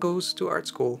 Anyone who goes to art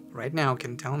school right now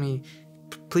can tell me,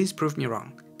 please prove me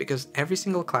wrong, because every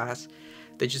single class,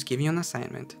 they just give you an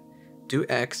assignment, do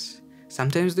X.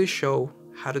 Sometimes they show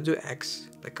how to do X,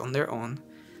 like on their own.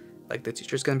 Like the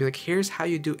teacher's gonna be like, here's how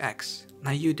you do X,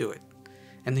 now you do it.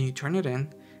 And then you turn it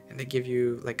in, and they give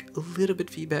you like a little bit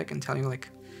feedback and tell you like,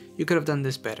 you could have done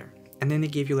this better. And then they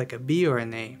give you like a B or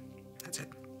an A. That's it.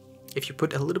 If you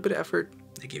put a little bit of effort,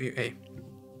 they give you A.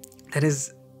 That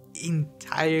is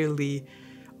entirely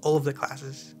all of the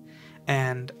classes.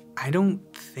 And I don't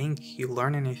think you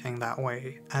learn anything that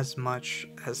way as much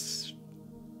as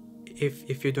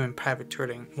if you're doing private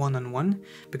tutoring one-on-one,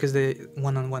 because the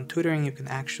one-on-one tutoring, you can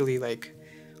actually like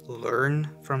learn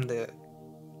from the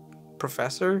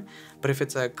professor. But if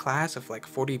it's a class of like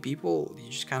 40 people, you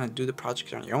just kind of do the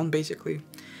project on your own basically.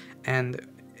 And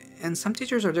some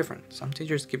teachers are different. Some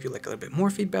teachers give you like a little bit more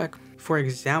feedback. For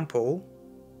example,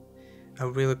 a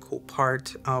really cool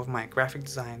part of my graphic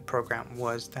design program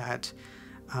was that,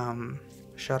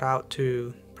 shout out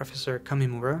to Professor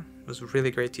Kamimura, was a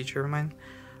really great teacher of mine.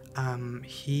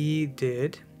 He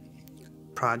did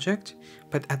project,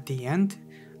 but at the end,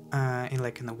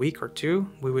 in a week or two,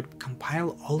 we would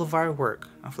compile all of our work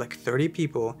of like 30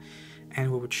 people,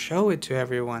 and we would show it to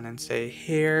everyone and say,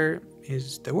 here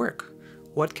is the work.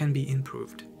 What can be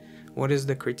improved? What is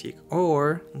the critique?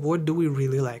 Or what do we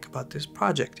really like about this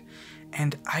project?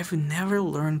 And I've never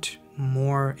learned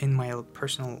more in my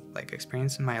personal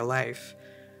experience in my life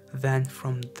than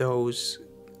from those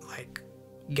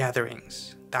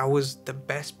gatherings. That was the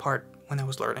best part when I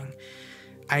was learning.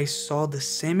 I saw the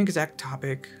same exact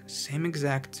topic, same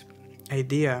exact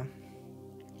idea,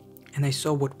 and I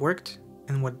saw what worked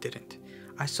and what didn't.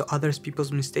 I saw other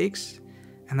people's mistakes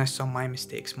and I saw my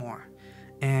mistakes more.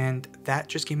 And that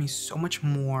just gave me so much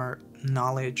more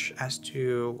knowledge as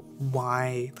to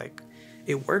why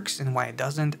it works and why it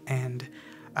doesn't. And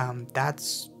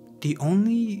that's the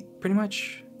only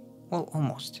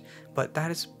almost, but that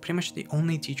is pretty much the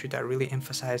only teacher that really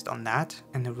emphasized on that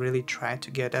and really tried to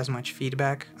get as much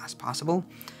feedback as possible.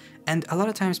 And a lot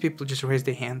of times people just raise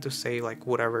their hand to say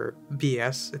whatever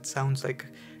BS, it sounds like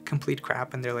complete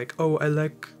crap, and they're like, oh, I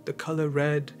like the color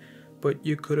red, but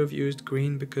you could have used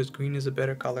green because green is a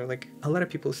better color. A lot of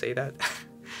people say that,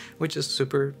 which is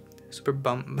super it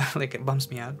bums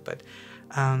me out. But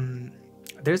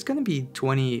there's gonna be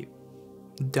 20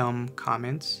 dumb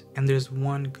comments, and there's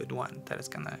one good one that is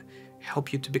gonna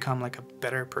help you to become a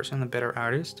better person, a better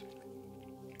artist.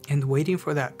 And waiting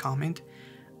for that comment,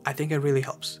 I think it really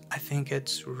helps. I think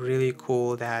it's really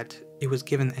cool that it was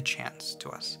given a chance to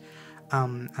us.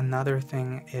 Another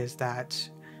thing is that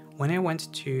when I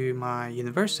went to my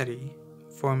university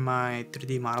for my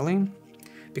 3D modeling,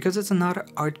 because it's not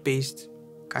art-based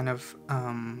kind of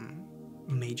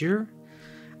major,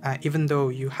 even though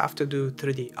you have to do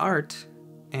 3D art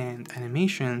and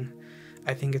animation,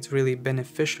 I think it's really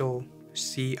beneficial to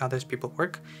see other people's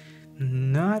work.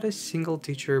 not a single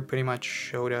teacher pretty much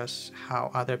showed us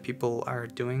how other people are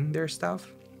doing their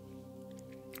stuff.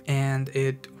 And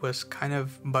it was kind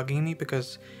of bugging me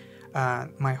because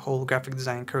my whole graphic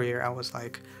design career, I was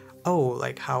like, oh,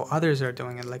 like how others are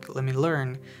doing it, like let me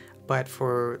learn. But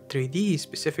for 3D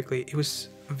specifically, it was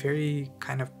very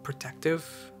kind of protective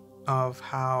of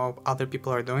how other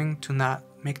people are doing to not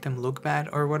make them look bad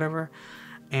or whatever.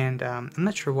 And I'm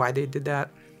not sure why they did that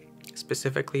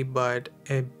specifically, but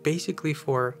basically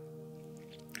for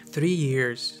 3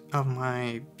 years of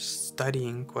my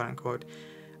studying, quote unquote,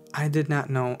 I did not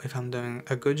know if I'm doing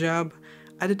a good job.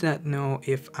 I did not know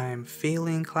if I'm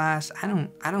failing class. I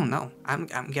don't know. I'm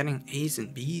getting A's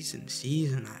and B's and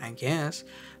C's and I guess,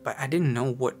 but I didn't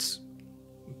know what's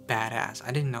badass.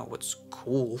 I didn't know what's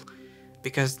cool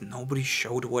because nobody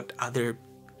showed what other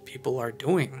people are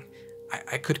doing.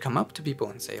 I could come up to people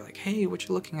and say like, hey, what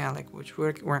you looking at? Like, what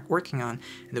you working on?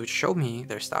 And they would show me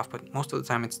their stuff, but most of the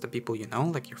time it's the people you know,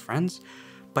 like your friends.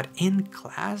 But in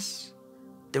class,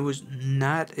 there was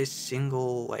not a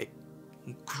single like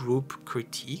group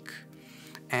critique,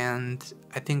 and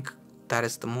I think that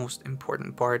is the most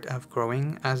important part of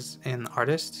growing as an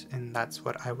artist, and that's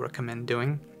what I recommend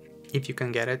doing if you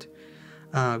can get it.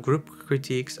 Group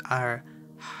critiques are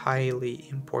highly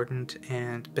important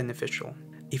and beneficial.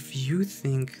 If you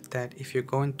think that if you're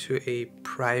going to a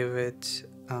private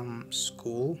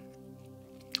school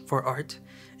for art,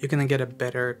 you're gonna get a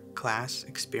better class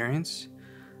experience,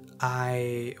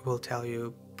 I will tell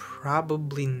you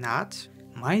probably not.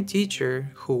 My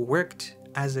teacher, who worked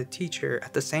as a teacher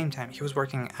at the same time, he was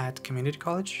working at community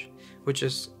college, which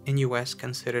is in US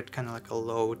considered kind of like a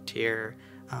low tier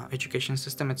education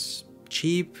system. It's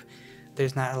cheap,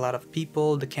 there's not a lot of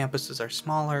people, the campuses are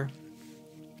smaller,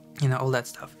 you know, all that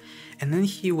stuff. And then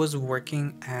he was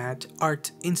working at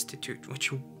Art Institute,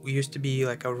 which used to be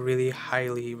like a really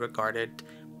highly regarded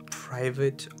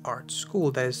private art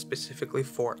school that is specifically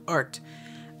for art.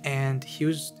 And he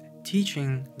was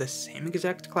teaching the same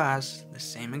exact class, the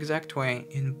same exact way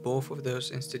in both of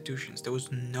those institutions. There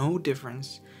was no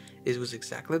difference. It was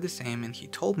exactly the same. And he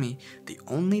told me the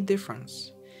only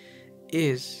difference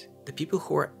is the people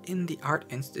who are in the Art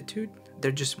Institute,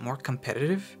 they're just more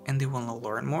competitive and they want to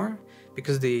learn more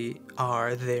because they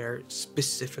are there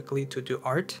specifically to do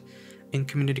art. In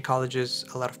community colleges,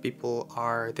 a lot of people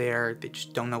are there, they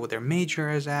just don't know what their major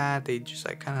is at, they just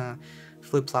like kind of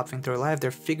flip-flopping through life,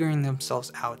 they're figuring themselves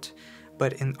out.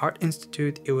 But in Art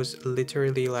Institute, it was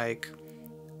literally like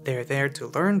they're there to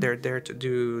learn, they're there to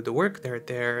do the work, they're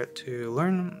there to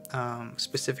learn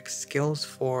specific skills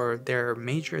for their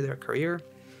major, their career,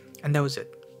 and that was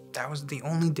it. That was the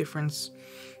only difference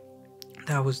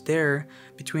that was there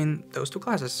between those two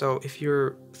classes. So if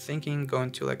you're thinking going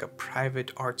to like a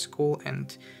private art school,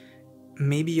 and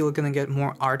maybe you're gonna get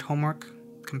more art homework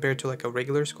compared to like a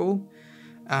regular school,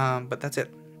 but that's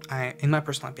it. In my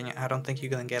personal opinion, I don't think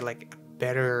you're gonna get like a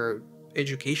better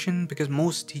education because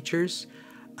most teachers,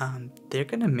 they're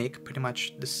gonna make pretty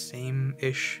much the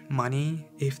same-ish money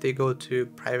if they go to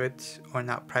private or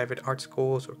not private art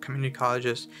schools or community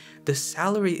colleges. The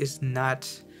salary is not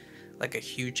like a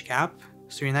huge gap,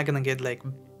 so you're not gonna get like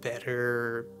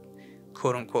better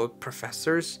quote-unquote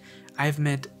professors. I've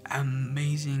met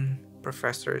amazing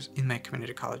professors in my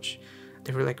community college.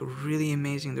 They were like really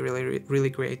amazing, they're really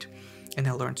great, and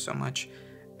I learned so much.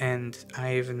 And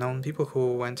I've known people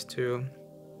who went to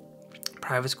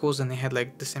private schools and they had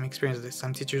like the same experience.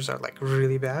 Some teachers are like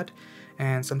really bad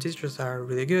and some teachers are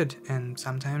really good, and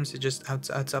sometimes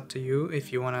it's up to you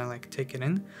if you want to like take it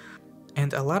in.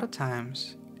 And a lot of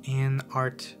times in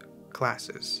art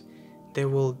classes, they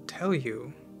will tell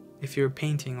you, if you're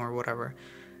painting or whatever,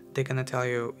 they're gonna tell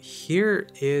you, here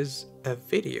is a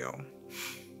video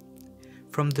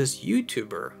from this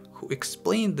YouTuber who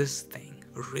explained this thing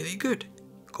really good.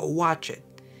 Go watch it.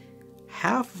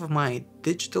 Half of my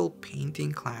digital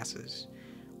painting classes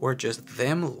were just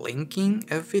them linking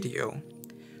a video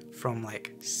from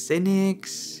like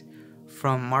Cynics,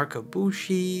 from Marco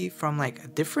Bushi, from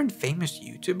like different famous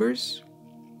YouTubers.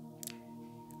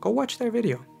 Go watch their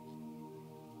video.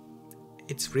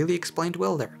 It's really explained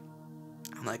well there.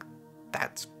 I'm like,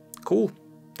 that's cool,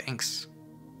 thanks.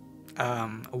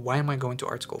 Why am I going to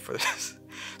art school for this?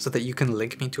 So that you can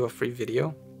link me to a free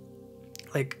video?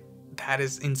 Like, that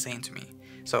is insane to me.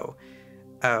 So,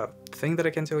 the thing that I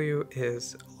can tell you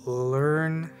is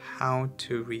learn how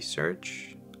to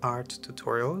research art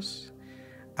tutorials.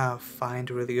 Find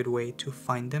a really good way to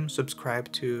find them.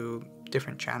 Subscribe to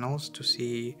different channels to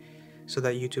see, so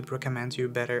that YouTube recommends you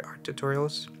better art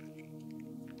tutorials.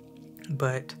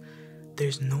 But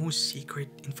there's no secret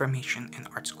information in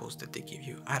art schools that they give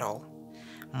you at all.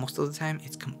 most of the time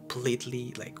it's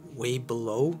completely like way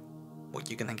below what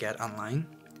you're gonna get online.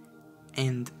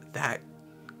 And that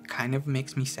kind of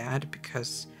makes me sad,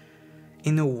 because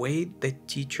in a way the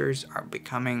teachers are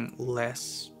becoming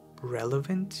less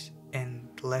relevant and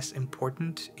less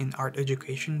important in art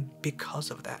education because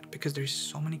of that, because there's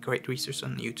so many great resources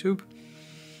on YouTube.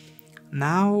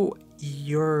 Now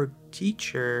your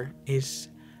teacher is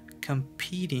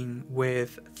competing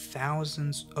with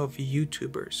thousands of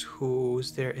YouTubers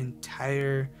whose their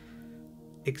entire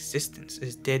existence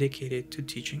is dedicated to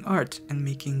teaching art and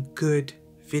making good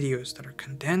videos that are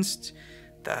condensed,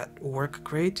 that work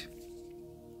great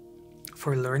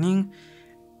for learning.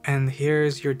 And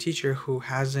here's your teacher who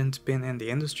hasn't been in the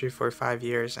industry for 5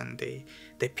 years, and they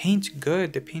paint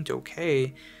good, they paint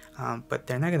okay, but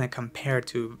they're not gonna compare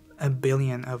to a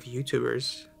billion of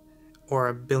YouTubers or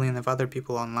a billion of other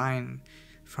people online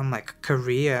from like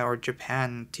Korea or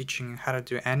Japan teaching how to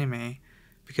do anime,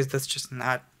 because that's just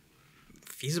not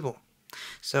feasible.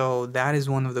 So that is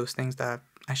one of those things that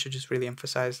I should just really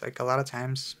emphasize. Like, a lot of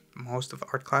times most of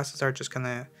art classes are just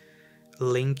gonna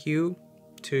link you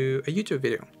to a YouTube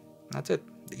video. That's it.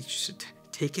 You should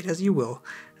take it as you will.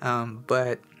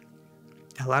 But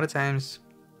a lot of times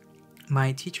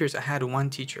my teachers, I had one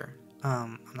teacher,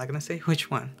 I'm not gonna say which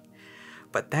one,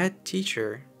 but that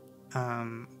teacher,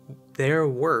 their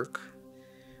work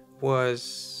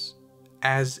was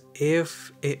as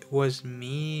if it was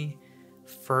me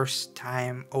first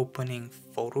time opening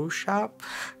Photoshop.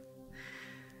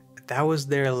 That was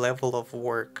their level of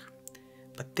work.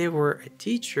 But they were a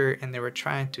teacher and they were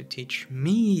trying to teach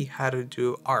me how to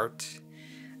do art.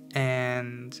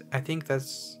 And I think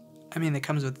that's, I mean, it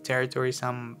comes with the territory.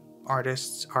 Some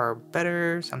artists are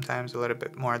better, sometimes a little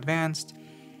bit more advanced,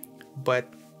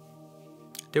 but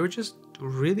they were just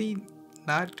really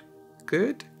not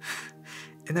good.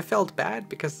 And I felt bad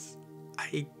because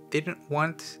I didn't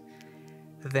want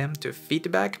them to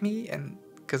feedback me, and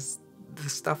because the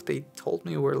stuff they told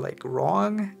me were like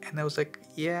wrong, and I was like,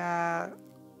 yeah,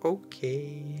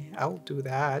 okay, I'll do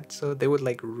that. So they would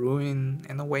like ruin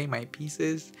in a way my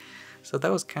pieces. So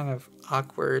that was kind of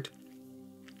awkward,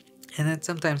 and it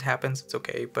sometimes happens, it's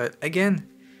okay. But again,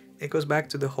 it goes back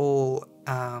to the whole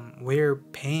we're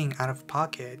paying out of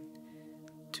pocket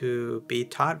to be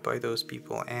taught by those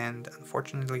people, and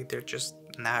unfortunately they're just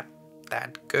not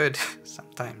that good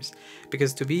sometimes.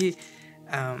 Because to be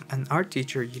an art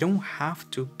teacher, you don't have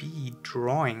to be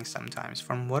drawing sometimes.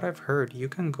 From what I've heard, you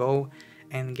can go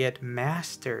and get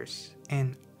masters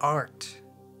in art,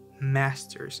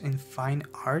 masters in fine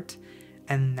art,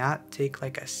 and not take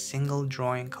like a single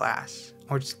drawing class,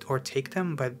 or take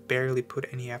them but barely put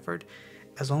any effort.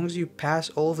 As long as you pass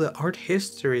all of the art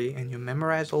history and you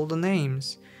memorize all the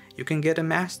names, you can get a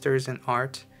master's in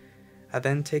art, and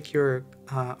then take your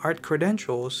art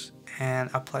credentials and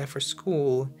apply for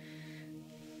school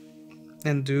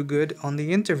and do good on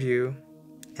the interview,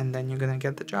 and then you're gonna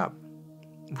get the job,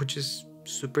 which is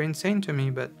super insane to me,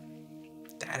 but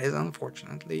that is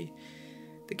unfortunately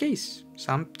the case.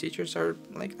 Some teachers are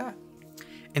like that.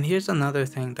 And here's another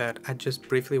thing that I just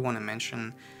briefly want to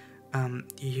mention.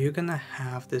 You're gonna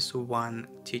have this one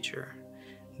teacher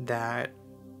that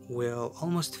will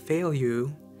almost fail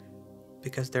you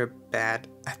because they're bad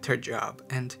at their job.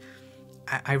 And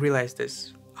I realize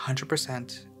this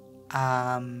 100%.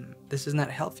 This is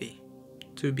not healthy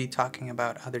to be talking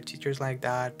about other teachers like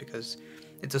that, because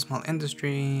it's a small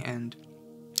industry and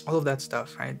all of that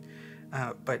stuff, right?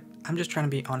 But I'm just trying to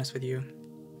be honest with you,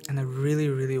 and I really,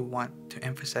 really want to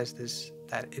emphasize this,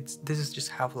 that this is just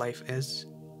how life is,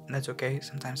 and that's okay.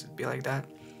 Sometimes it'd be like that.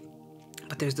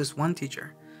 But there's this one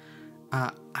teacher.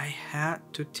 I had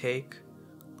to take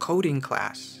coding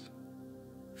class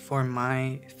for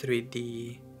my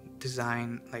 3D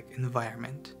design like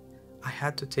environment. I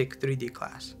had to take 3D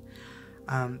class,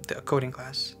 the coding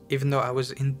class, even though I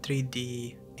was in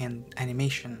 3D and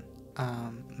animation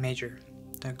major.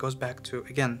 That goes back to,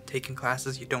 again, taking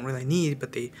classes you don't really need,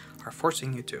 but they are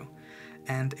forcing you to.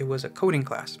 And it was a coding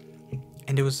class,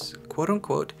 and it was quote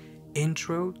unquote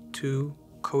intro to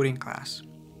coding class.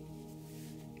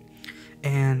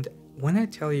 And when I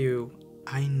tell you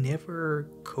I never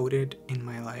coded in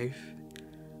my life,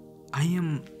 I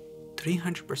am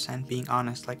 300% being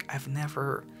honest. Like, I've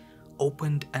never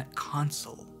opened a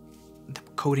console, the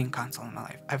coding console in my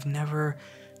life. I've never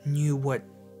knew what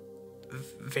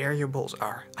variables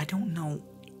are. I don't know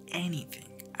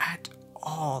anything at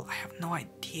all. I have no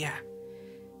idea.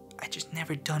 I just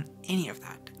never done any of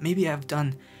that. Maybe I've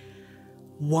done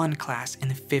one class in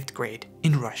the 5th grade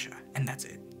in Russia, and that's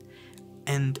it.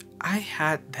 And I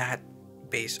had that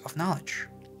base of knowledge.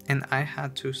 and I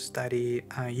had to study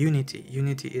Unity.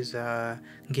 Unity is a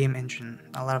game engine.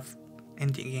 A lot of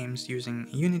indie games using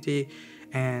Unity,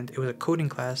 and it was a coding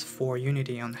class for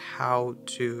Unity on how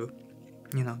to,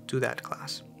 do that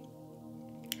class.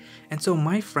 And so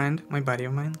my friend, my buddy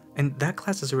of mine, and that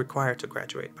class is required to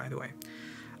graduate, by the way.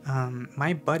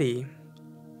 My buddy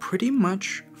pretty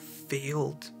much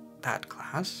failed that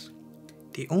class.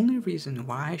 The only reason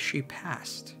why she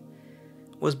passed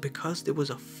was because there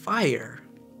was a fire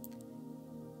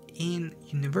in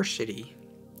university.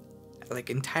 Like,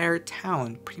 entire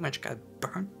town pretty much got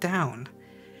burnt down,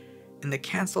 and they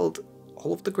canceled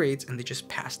all of the grades and they just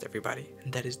passed everybody.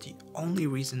 And that is the only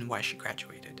reason why she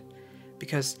graduated,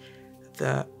 because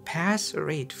the pass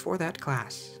rate for that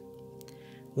class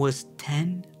was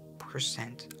 10%.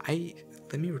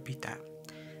 Let me repeat that.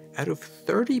 Out of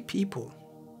 30 people,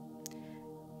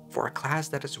 for a class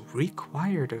that is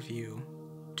required of you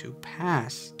to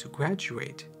pass, to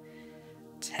graduate,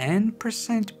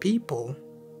 10% people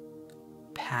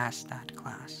pass that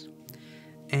class.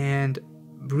 And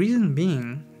reason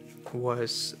being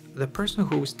was the person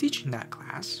who was teaching that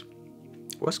class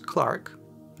was Clark.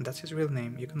 That's his real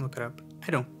name. You can look it up.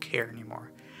 I don't care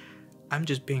anymore. I'm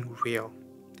just being real.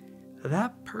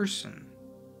 That person,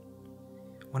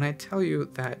 when I tell you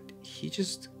that he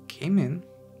just came in,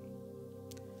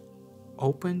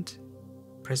 opened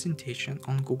presentation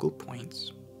on Google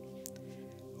Points,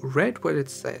 read what it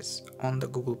says on the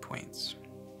Google Points,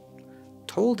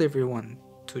 told everyone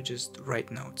to just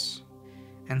write notes,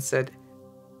 and said,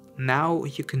 now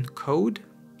you can code,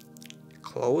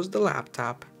 closed the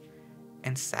laptop,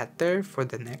 and sat there for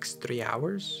the next 3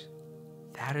 hours.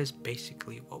 That is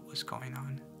basically what was going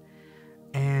on.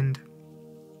 And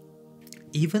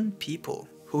even people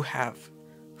who have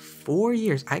 4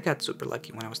 years, I got super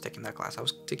lucky when I was taking that class. I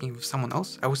was taking with someone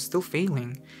else. I was still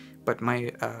failing, but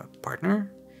my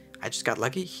partner, I just got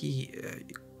lucky. He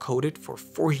coded for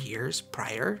 4 years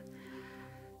prior,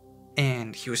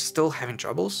 and he was still having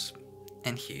troubles,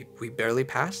 and we barely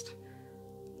passed.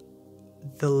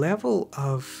 The level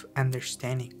of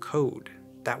understanding code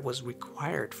that was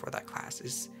required for that class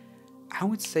is, I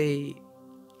would say,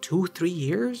 2-3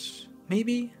 years,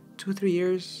 maybe 2-3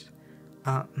 years,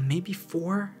 maybe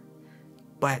 4,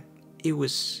 but it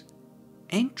was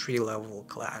entry level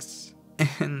class,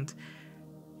 and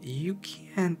you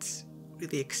can't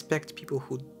really expect people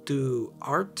who do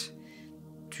art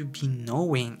to be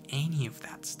knowing any of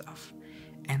that stuff.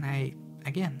 And I,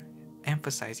 again,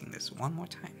 emphasizing this one more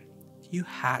time, you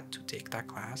had to take that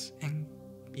class, and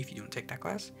if you don't take that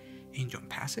class and you don't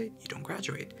pass it, you don't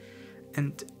graduate.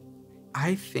 And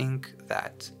I think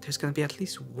that there's going to be at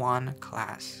least one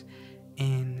class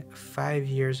in 5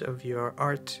 years of your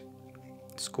art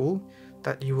school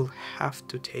that you will have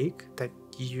to take, that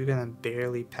you're going to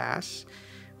barely pass,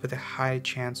 with a high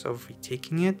chance of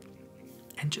retaking it.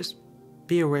 And just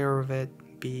be aware of it,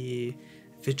 be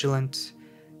vigilant,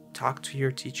 talk to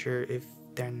your teacher if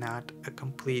they're not a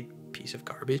complete piece of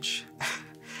garbage.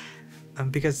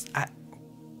 Because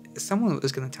someone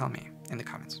is going to tell me in the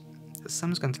comments,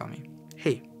 someone's going to tell me,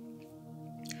 hey,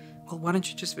 well, why don't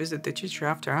you just visit the teacher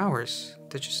after hours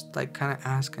to just like kind of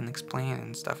ask and explain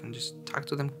and stuff, and just talk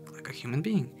to them like a human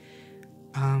being.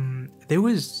 There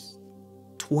was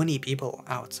 20 people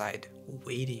outside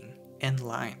waiting in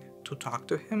line to talk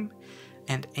to him,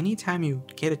 and anytime you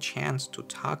get a chance to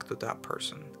talk to that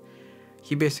person,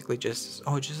 he basically just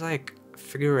like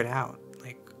figure it out.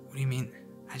 Like, what do you mean?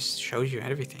 I just showed you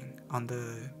everything on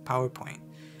the PowerPoint.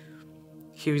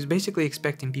 He was basically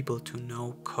expecting people to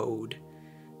know code,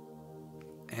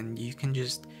 and you can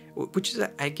just, which is,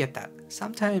 I get that.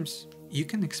 Sometimes you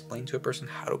can explain to a person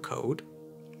how to code,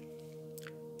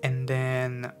 and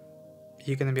then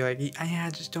you're gonna be like, I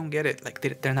just don't get it. Like,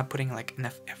 they're not putting like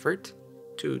enough effort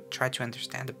to try to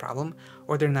understand the problem,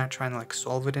 or they're not trying to like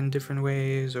solve it in different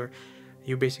ways, or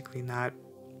you're basically not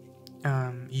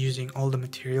using all the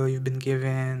material you've been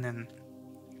given. And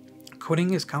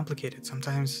coding is complicated.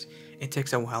 Sometimes it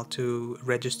takes a while to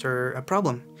register a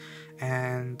problem,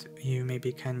 and you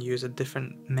maybe can use a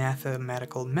different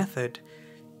mathematical method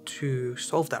to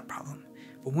solve that problem.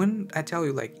 But when I tell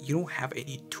you, like, you don't have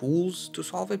any tools to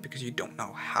solve it because you don't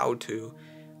know how to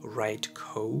write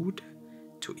code,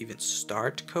 to even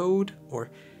start code,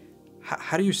 or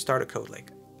how do you start a code?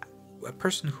 Like, a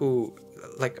person who,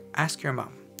 like, ask your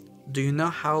mom, do you know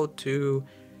how to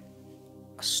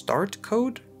start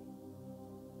code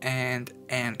and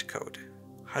end code?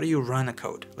 How do you run a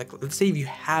code? Like, let's say you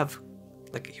have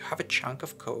a chunk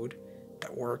of code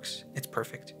that works, it's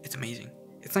perfect, it's amazing.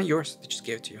 It's not yours, they just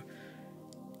gave it to you.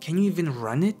 Can you even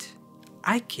run it?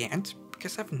 I can't,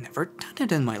 because I've never done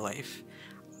it in my life.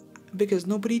 because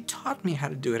nobody taught me how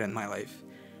to do it in my life.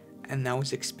 And I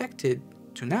was expected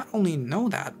to not only know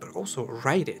that, but also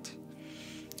write it.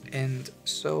 And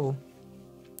so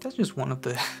that's just one of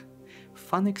the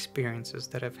fun experiences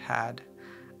that I've had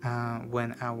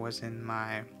when I was in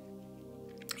my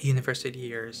university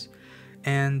years.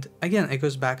 And again, it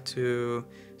goes back to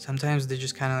sometimes they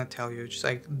just kind of tell you, just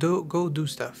like, go do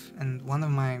stuff. And one of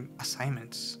my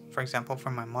assignments, for example,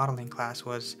 from my modeling class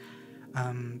was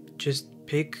just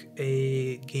pick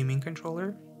a gaming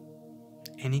controller,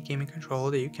 any gaming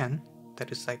controller that you can,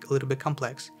 that is like a little bit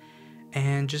complex,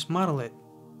 and just model it.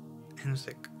 And it's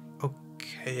like,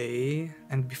 okay.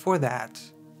 And before that,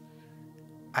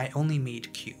 I only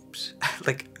made cubes.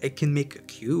 Like, I can make a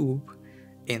cube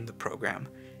in the program,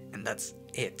 and that's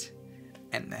it.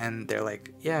 And then they're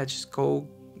like, yeah, just go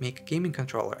make a gaming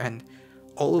controller. And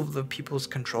all of the people's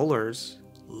controllers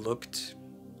looked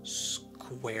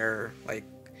square, like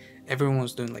everyone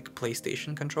was doing like a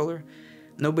PlayStation controller.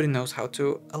 Nobody knows how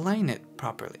to align it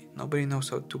properly. Nobody knows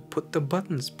how to put the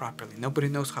buttons properly. Nobody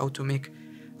knows how to make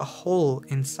a hole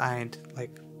inside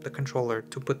like the controller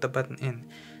to put the button in.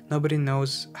 Nobody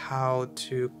knows how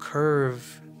to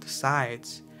curve the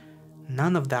sides.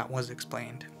 None of that was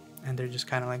explained. And they're just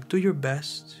kind of like, do your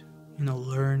best,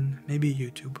 learn, maybe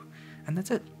YouTube. And that's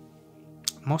it.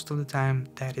 Most of the time,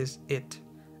 that is it.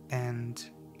 And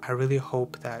I really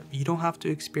hope that you don't have to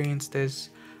experience this.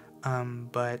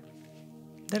 But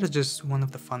that is just one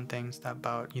of the fun things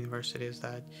about university, is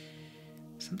that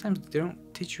sometimes they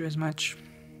don't teach you as much.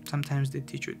 Sometimes they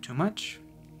teach you too much.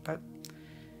 But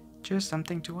just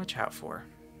something to watch out for.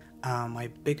 My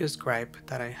biggest gripe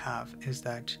that I have is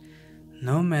that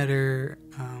no matter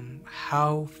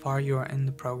how far you are in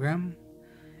the program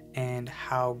and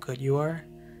how good you are,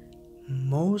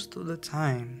 most of the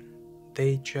time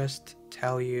they just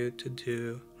tell you to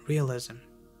do realism.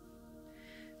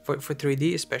 For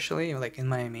 3D especially, like in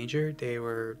my major, they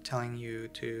were telling you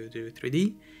to do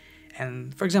 3D.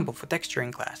 And for example, for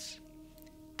texturing class,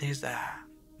 there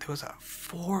was a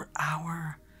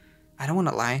 4-hour, I don't want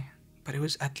to lie, but it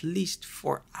was at least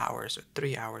 4 hours or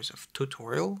 3 hours of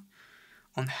tutorial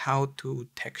on how to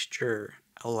texture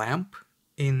a lamp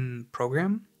in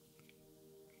program.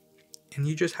 And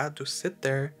you just had to sit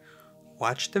there,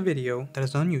 watch the video that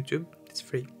is on YouTube, it's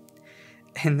free,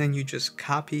 and then you just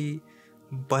copy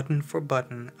button for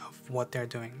button of what they're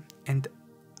doing. And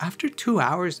after 2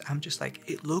 hours, I'm just like,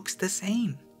 it looks the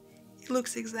same. It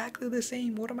looks exactly the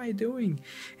same. What am I doing?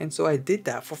 And so I did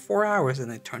that for 4 hours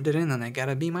and I turned it in and I got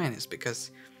a B-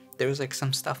 because there was like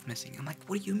some stuff missing. I'm like,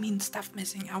 what do you mean stuff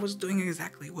missing? I was doing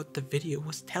exactly what the video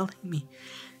was telling me.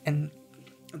 And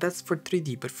that's for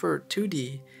 3D, but for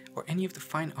 2D or any of the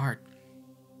fine art,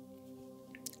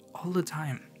 all the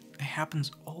time, it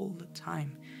happens all the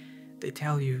time. They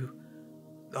tell you,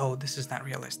 oh, this is not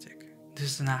realistic.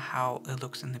 This is not how it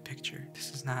looks in the picture.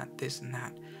 This is not this and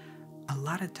that. A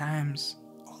lot of times,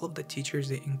 all of the teachers,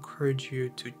 they encourage you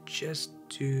to just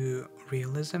do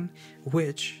realism,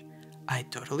 which I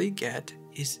totally get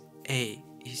is A,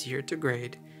 easier to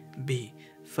grade, B,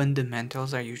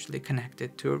 fundamentals are usually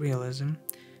connected to realism.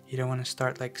 You don't want to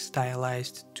start like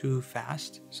stylized too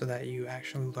fast so that you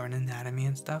actually learn anatomy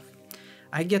and stuff.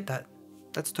 I get that.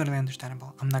 That's totally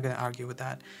understandable. I'm not going to argue with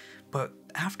that. But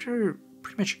after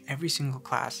pretty much every single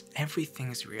class,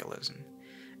 everything is realism.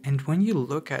 And when you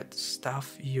look at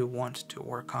stuff you want to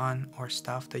work on or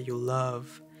stuff that you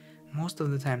love, most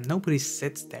of the time nobody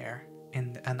sits there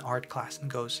in an art class and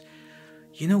goes,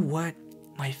 you know what?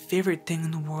 My favorite thing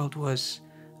in the world was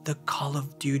the Call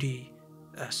of Duty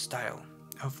style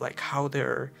of like how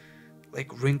their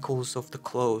like wrinkles of the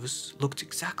clothes looked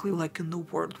exactly like in the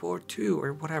World War II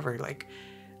or whatever. Like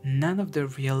none of the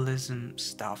realism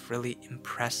stuff really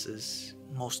impresses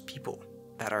most people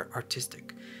that are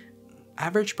artistic.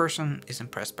 Average person is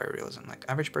impressed by realism. Like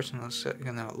average person is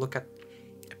gonna look at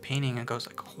a painting and goes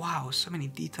like, wow, so many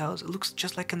details, it looks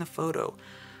just like in the photo.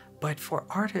 But for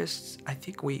artists, I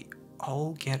think we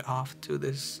all get off to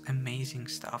this amazing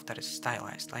stuff that is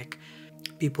stylized. Like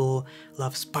people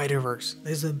love Spider-Verse.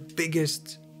 There's the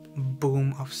biggest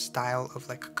boom of style of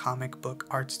like a comic book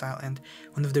art style, and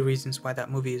one of the reasons why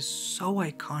that movie is so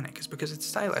iconic is because it's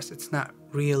stylized. It's not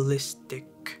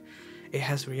realistic. It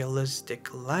has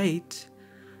realistic light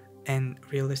and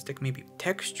realistic maybe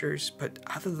textures, but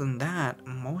other than that,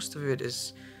 most of it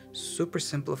is super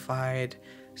simplified.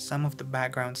 Some of the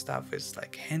background stuff is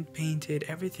like hand painted.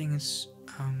 Everything is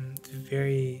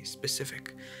very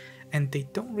specific, and they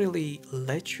don't really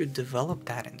let you develop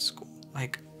that in school.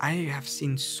 Like I have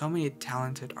seen so many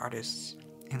talented artists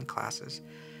in classes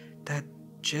that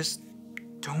just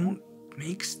don't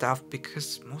make stuff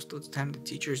because most of the time the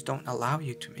teachers don't allow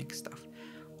you to make stuff.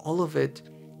 All of it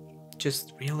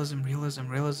just realism, realism,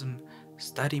 realism.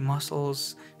 Study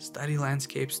muscles, study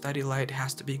landscape, study light. It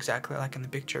has to be exactly like in the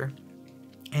picture.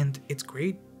 And it's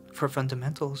great for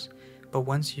fundamentals, but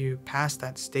once you pass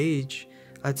that stage,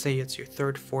 let's say it's your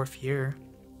third, fourth year,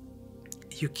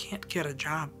 you can't get a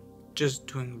job just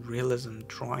doing realism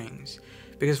drawings,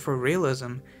 because for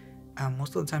realism,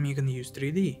 most of the time you're going to use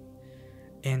 3D,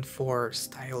 and for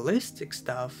stylistic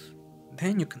stuff,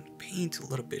 then you can paint a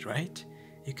little bit, right?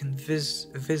 You can viz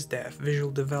dev,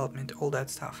 visual development, all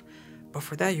that stuff. But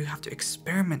for that, you have to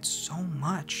experiment so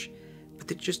much, but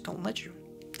they just don't let you.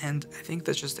 And I think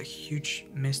that's just a huge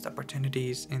missed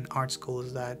opportunities in art school,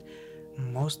 is that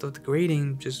most of the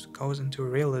grading just goes into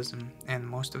realism, and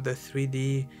most of the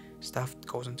 3D stuff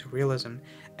goes into realism.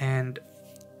 And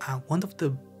one of the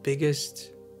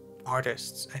biggest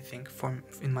artists, I think,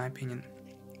 in my opinion,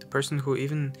 the person who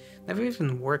never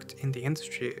even worked in the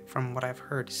industry, from what I've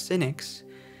heard, Sinix,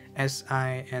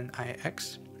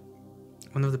 Sinix,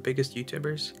 one of the biggest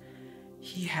YouTubers,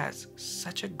 he has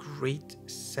such a great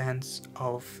sense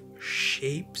of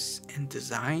shapes and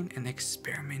design and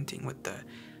experimenting with the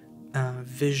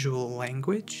visual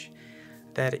language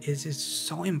that it is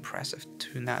so impressive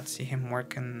to not see him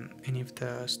work in any of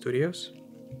the studios,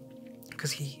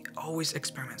 because he always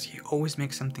experiments. He always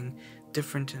makes something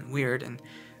different and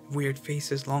weird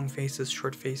faces, long faces,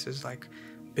 short faces, like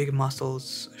big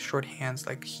muscles, short hands.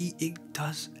 Like he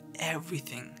does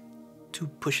everything to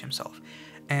push himself.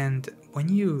 And when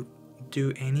you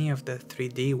do any of the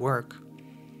 3D work,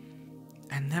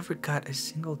 I never got a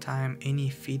single time any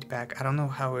feedback. I don't know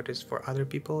how it is for other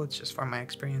people, it's just from my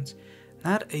experience.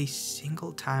 Not a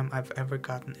single time I've ever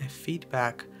gotten a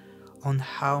feedback on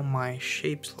how my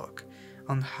shapes look,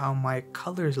 on how my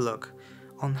colors look,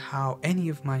 on how any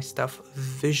of my stuff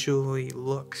visually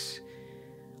looks.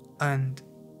 And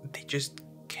they just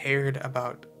cared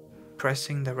about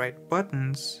pressing the right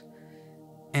buttons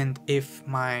and if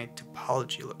my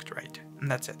topology looked right.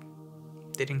 And that's it.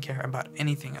 They didn't care about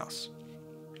anything else.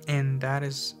 And that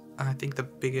is, I think, the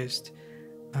biggest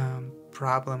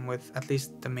problem with at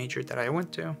least the major that I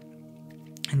went to.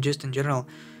 And just in general,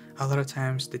 a lot of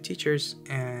times the teachers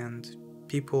and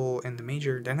people in the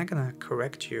major, they're not gonna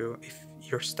correct you if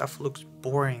your stuff looks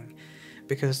boring,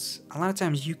 because a lot of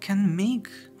times you can make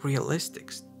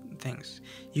realistic things.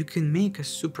 You can make a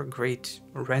super great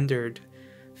rendered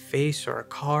face or a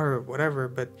car or whatever,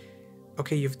 but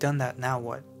okay, you've done that, now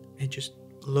what? It just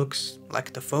looks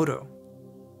like the photo.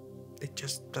 It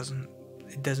just doesn't,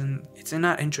 it's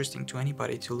not interesting to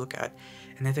anybody to look at.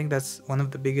 And I think that's one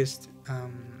of the biggest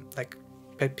like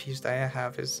pet peeves that I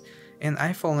have is, and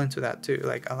I fall into that too,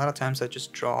 like a lot of times I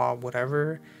just draw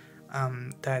whatever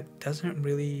that doesn't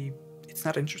really, it's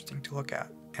not interesting to look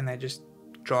at, and I just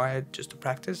draw it just to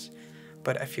practice,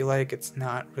 but I feel like it's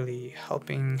not really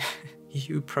helping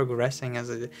you progressing as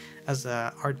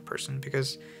a art person,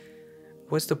 because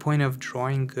what's the point of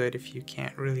drawing good if you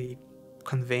can't really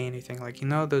convey anything? Like, you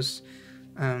know, those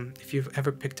if you've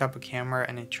ever picked up a camera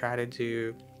and you try to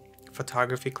do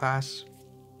photography class,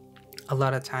 a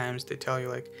lot of times they tell you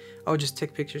like, oh, just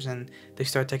take pictures, and they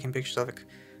start taking pictures of like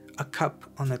a cup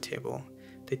on the table.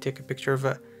 They take a picture of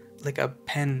a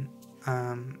pen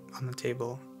on the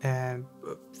table, and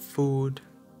food,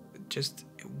 just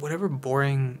whatever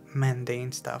boring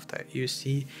mundane stuff that you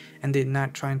see, and they're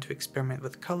not trying to experiment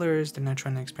with colors, they're not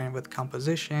trying to experiment with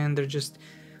composition, they're just,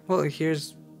 well,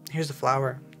 here's a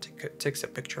flower, takes a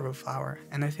picture of a flower.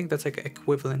 And I think that's like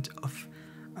equivalent of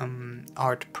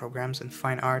art programs and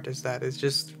fine art, is that it's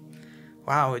just,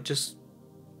 wow, it just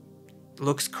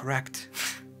looks correct.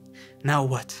 Now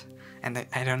what? And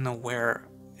I don't know where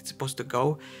it's supposed to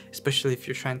go, especially if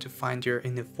you're trying to find your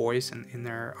inner voice and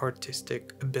inner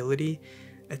artistic ability.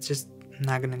 It's just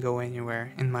not gonna go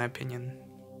anywhere, in my opinion.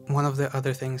 One of the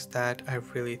other things that I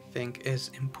really think is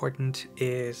important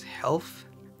is health.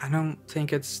 I don't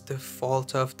think it's the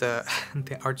fault of the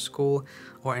art school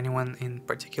or anyone in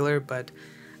particular, but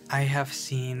I have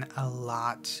seen a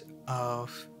lot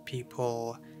of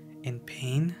people in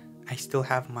pain. I still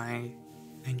have my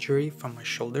injury from my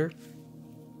shoulder.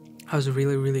 I was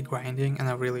really grinding and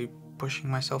I really pushing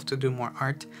myself to do more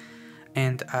art,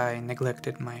 and I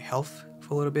neglected my health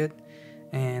for a little bit,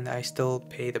 and I still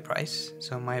pay the price.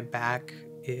 So my back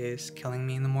is killing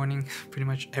me in the morning pretty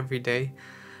much every day.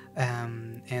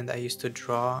 And I used to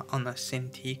draw on a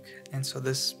Cintiq, and so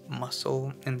this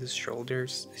muscle in the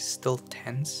shoulders is still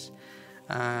tense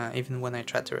even when I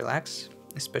try to relax,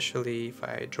 especially if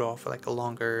I draw for like a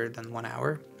longer than 1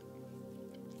 hour.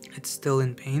 It's still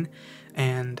in pain,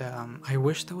 and I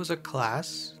wish there was a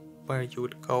class where you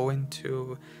would go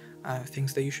into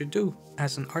things that you should do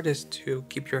as an artist to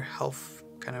keep your health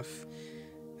kind of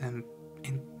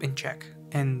in check.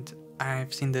 And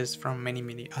I've seen this from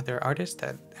many other artists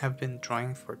that have been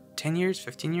drawing for 10 years,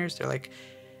 15 years. They're like,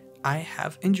 I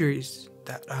have injuries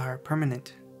that are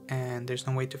permanent and there's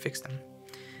no way to fix them.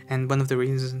 And one of the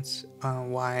reasons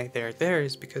why they're there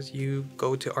is because you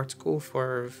go to art school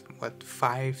for,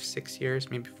 5-6 years,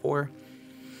 maybe 4,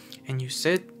 and you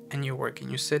sit and you work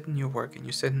and you sit and you work and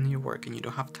you sit and you work, and you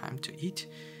don't have time to eat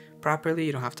properly,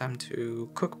 you don't have time to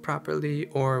cook properly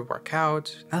or work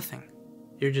out, nothing.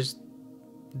 You're just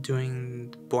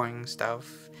doing boring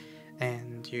stuff,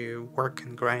 and you work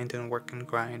and grind and work and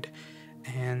grind,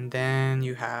 and then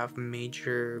you have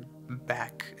major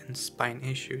back and spine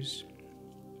issues.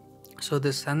 So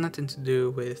this had nothing to do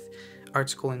with art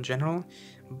school in general,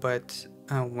 but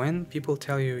when people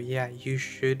tell you, yeah, you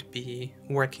should be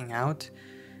working out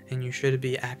and you should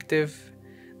be active,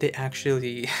 they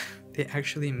actually they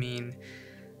actually mean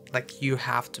like you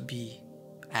have to be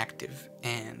active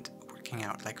and working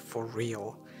out, like for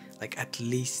real, like at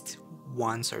least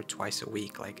once or twice a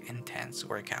week, like intense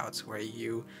workouts where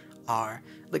you are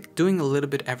like doing a little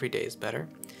bit every day is better.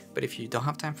 But if you don't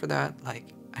have time for that, like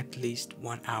at least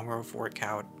 1 hour of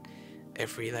workout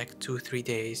every like 2-3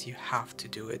 days, you have to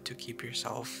do it to keep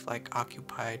yourself like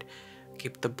occupied,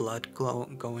 keep the blood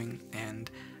going. And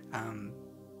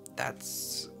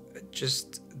that's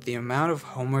just the amount of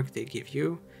homework they give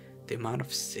you, the amount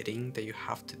of sitting that you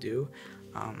have to do.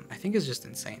 I think is just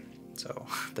insane. So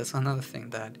that's another thing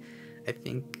that I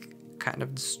think kind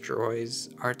of destroys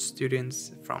art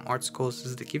students from art schools,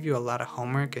 is they give you a lot of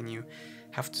homework and you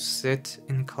have to sit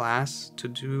in class to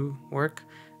do work.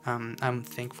 I'm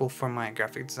thankful for my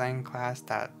graphic design class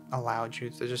that allowed you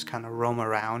to just kind of roam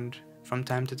around from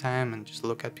time to time and just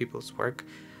look at people's work.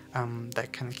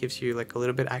 That kind of keeps you like a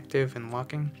little bit active and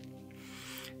walking.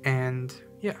 And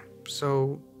yeah,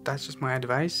 so that's just my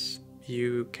advice.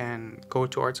 You can go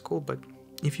to art school, but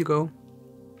if you go,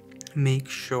 make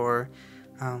sure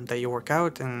that you work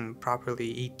out and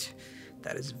properly eat.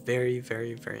 That is very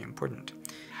important.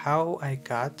 How I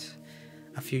got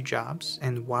a few jobs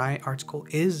and why art school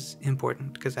is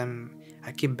important, because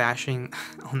I keep bashing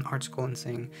on art school and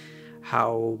saying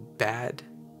how bad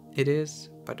it is,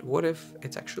 but what if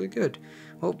it's actually good?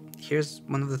 Well, here's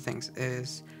one of the things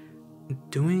is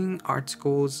doing art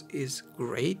schools is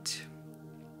great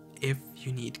if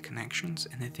you need connections,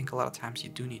 and I think a lot of times you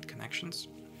do need connections.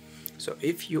 So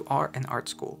if you are in art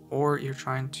school or you're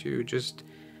trying to just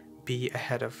be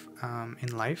ahead of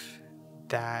in life,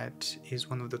 that is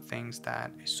one of the things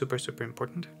that is super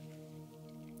important.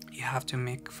 You have to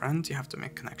make friends, you have to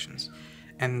make connections.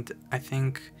 And I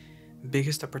think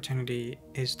biggest opportunity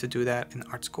is to do that in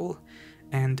art school.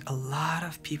 And a lot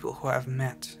of people who I've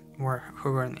met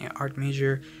who were in the art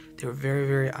major, they were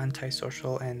very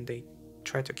antisocial and they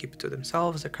try to keep it to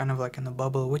themselves. They're kind of like in a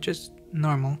bubble, which is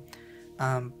normal.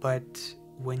 But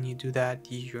when you do that,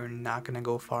 you're not gonna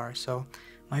go far. So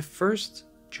my first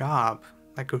job,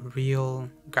 like a real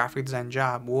graphic design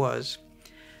job, was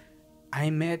I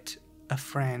met a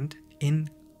friend in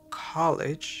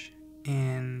college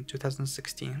in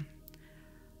 2016.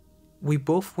 We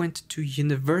both went to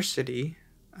university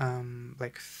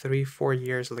like 3-4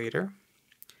 years later,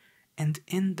 and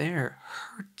in there,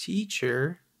 her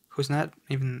teacher, who's not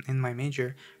even in my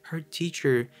major, her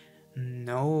teacher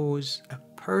knows a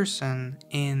person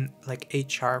in like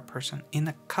HR person in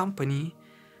a company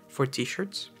for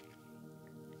t-shirts.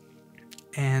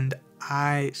 And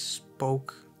I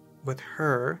spoke with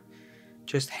her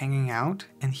just hanging out,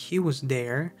 and he was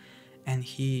there, and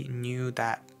he knew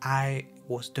that I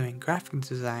was doing graphic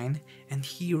design, and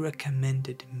he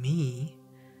recommended me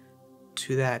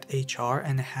to that HR,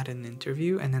 and I had an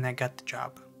interview, and then I got the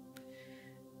job.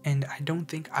 And I don't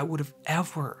think I would have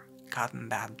ever gotten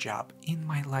that job in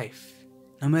my life,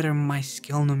 no matter my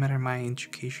skill, no matter my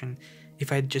education,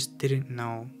 if I just didn't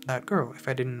know that girl, if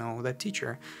I didn't know that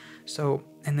teacher. So,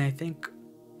 and I think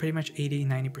pretty much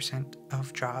 80-90%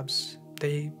 of jobs,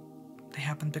 they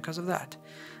happen because of that.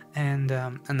 And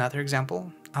another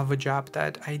example of a job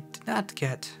that I did not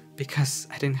get because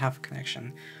I didn't have a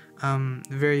connection,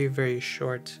 very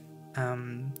short.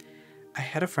 I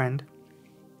had a friend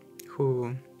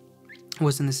who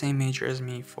was in the same major as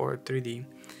me for 3D,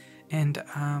 and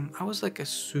I was like a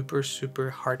super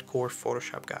hardcore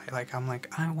Photoshop guy. Like I'm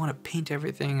like, I want to paint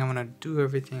everything, I want to do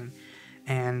everything,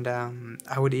 and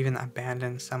I would even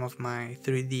abandon some of my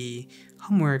 3D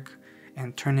homework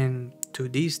and turn in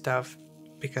 2D stuff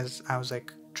because I was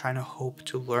like trying to hope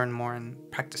to learn more and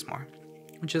practice more,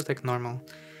 which is like normal.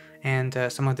 And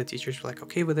some of the teachers were like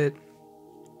okay with it,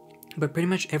 But pretty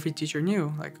much every teacher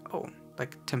knew, like, oh,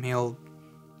 like Tamil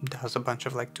does a bunch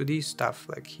of like 2D stuff.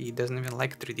 Like he doesn't even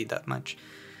like 3D that much,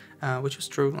 which was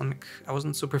true. Like I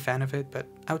wasn't super fan of it, but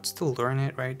I would still learn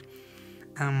it, right?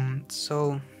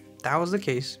 So that was the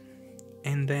case.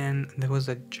 And then there was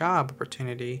a job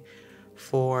opportunity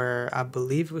for, I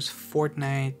believe it was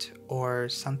Fortnite or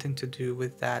something to do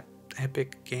with that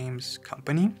Epic Games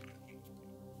company.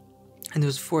 And it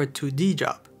was for a 2D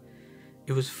job.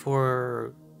 It was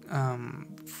for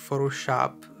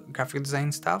Photoshop graphic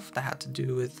design stuff that had to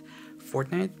do with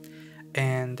Fortnite.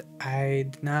 And I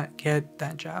did not get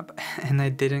that job and I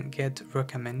didn't get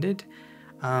recommended.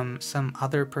 Some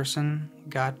other person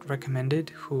got recommended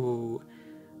who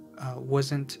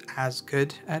wasn't as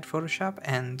good at Photoshop,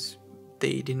 and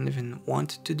they didn't even want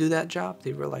to do that job.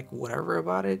 They were like whatever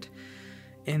about it.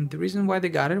 And the reason why they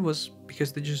got it was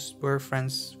because they just were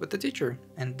friends with the teacher,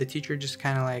 and the teacher just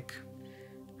kind of like,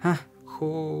 huh,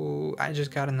 who I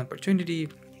just got an opportunity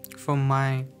from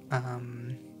my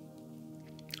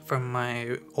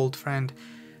old friend.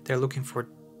 They're looking for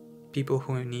people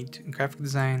who need graphic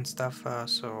design stuff,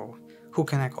 so who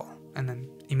can I call? And then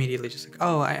immediately just like,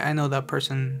 oh, I know that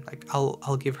person, like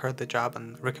I'll give her the job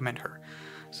and recommend her.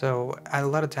 So a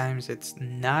lot of times it's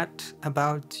not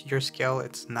about your skill,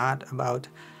 it's not about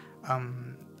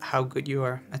how good you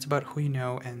are, it's about who you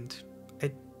know. And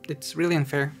it's really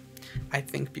unfair. I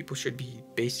think people should be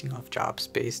basing off jobs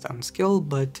based on skill,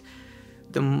 but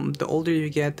the older you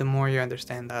get, the more you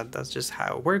understand that that's just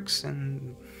how it works,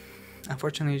 and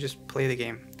unfortunately you just play the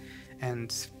game.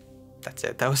 And that's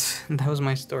it. That was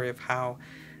my story of how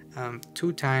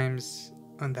 2 times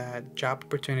that job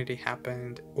opportunity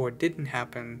happened or didn't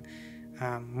happen,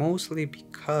 mostly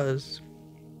because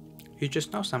you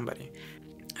just know somebody.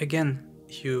 Again,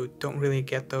 you don't really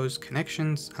get those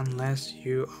connections unless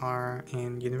you are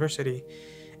in university,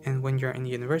 and when you're in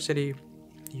university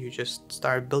you just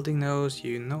start building those.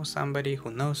 You know somebody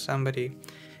who knows somebody,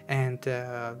 and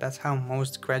that's how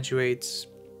most graduates,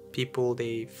 people,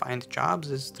 they find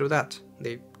jobs, is through that.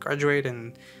 They graduate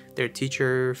and their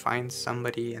teacher finds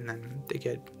somebody and then they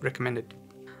get recommended.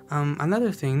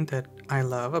 Another thing that I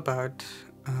love about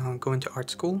going to art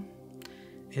school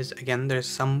is, again, there's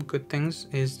some good things,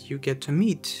 is you get to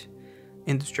meet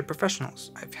industry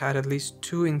professionals. I've had at least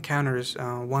 2 encounters.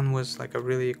 One was like a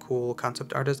really cool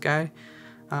concept artist guy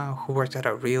who worked at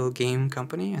a real game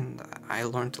company, and I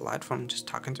learned a lot from just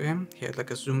talking to him. He had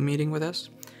like a Zoom meeting with us.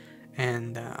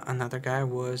 And another guy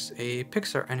was a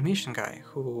Pixar animation guy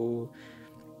who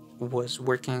was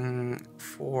working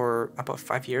for about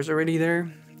 5 years already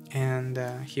there, and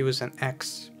he was an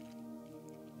ex-graduate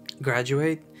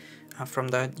from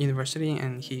that university,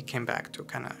 and he came back to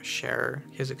kind of share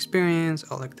his experience.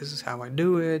 Oh, like, this is how I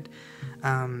do it.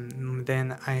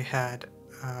 Then I had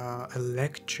a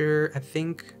lecture, I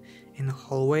think, in the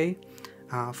hallway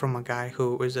from a guy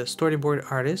who was a storyboard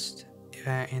artist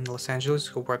in Los Angeles,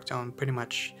 who worked on pretty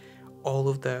much all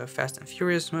of the Fast and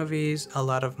Furious movies, a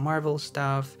lot of Marvel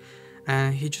stuff.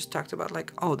 And he just talked about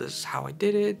like, oh, this is how I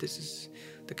did it, this is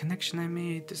the connection I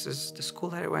made, this is the school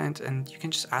that I went, and you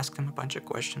can just ask them a bunch of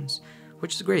questions,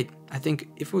 which is great. I think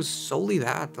if it was solely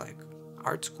that, like,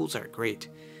 art schools are great.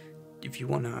 If you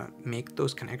want to make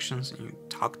those connections and you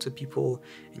talk to people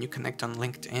and you connect on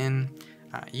LinkedIn,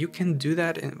 you can do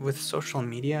that with social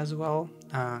media as well.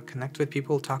 Connect with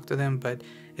people, talk to them, but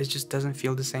it just doesn't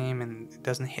feel the same and it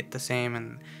doesn't hit the same.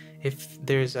 And if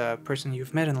there's a person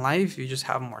you've met in life, you just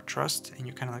have more trust and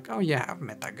you're kind of like, oh yeah, I've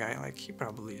met that guy, like he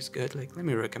probably is good, like let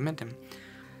me recommend him.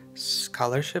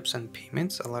 Scholarships and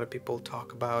payments, a lot of people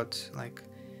talk about like,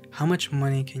 how much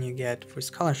money can you get for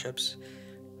scholarships?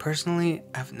 Personally,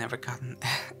 I've never gotten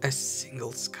a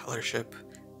single scholarship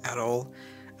at all.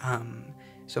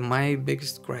 So my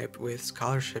biggest gripe with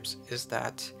scholarships is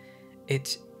that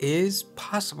it is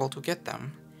possible to get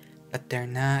them, but they're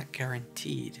not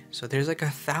guaranteed. So there's like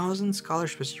 1,000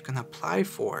 scholarships you can apply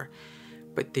for,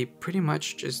 but they pretty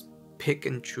much just pick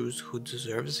and choose who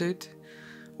deserves it,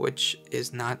 which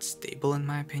is not stable in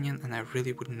my opinion. And I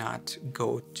really would not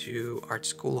go to art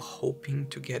school hoping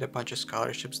to get a bunch of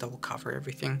scholarships that will cover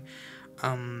everything.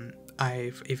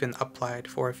 I've even applied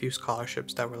for a few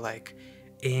scholarships that were like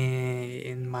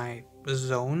in my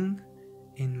zone,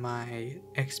 in my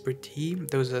expertise.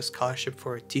 There was a scholarship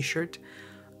for a t-shirt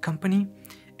company,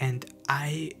 and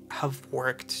I have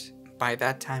worked, by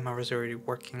that time I was already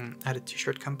working at a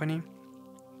t-shirt company.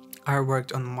 I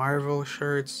worked on Marvel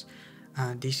shirts,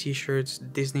 DC shirts,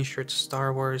 Disney shirts,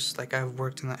 Star Wars. Like, I've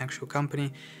worked in an actual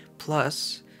company.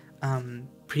 Plus,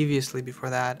 previously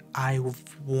before that, I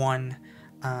won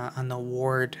an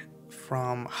award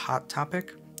from Hot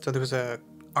Topic. So there was a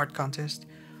art contest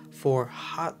for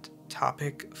Hot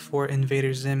Topic for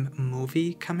Invader Zim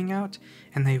movie coming out,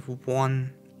 and I've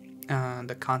won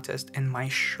the contest, and my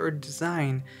shirt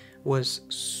design was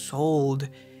sold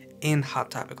in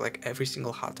Hot Topic. Like every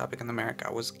single Hot Topic in America,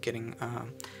 I was getting a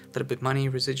little bit money,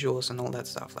 residuals, and all that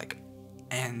stuff. Like,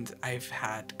 and I've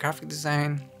had graphic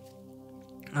design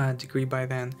degree by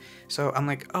then, so I'm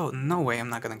like, oh no way, I'm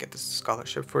not gonna get this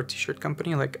scholarship for a t-shirt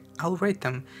company. Like, I'll write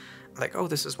them like, oh,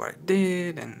 this is what I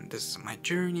did, and this is my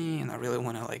journey, and I really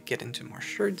want to like get into more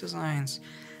shirt designs,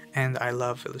 and I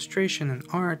love illustration and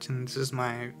art, and this is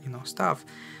my stuff.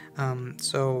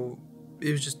 So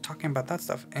it was just talking about that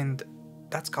stuff, and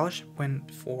that scholarship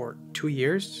went for 2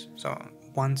 years. So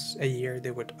once a year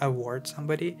they would award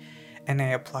somebody, and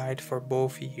I applied for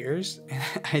both years, and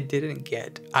I didn't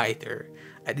get either.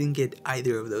 I didn't get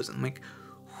either of those. I'm like,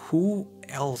 who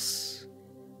else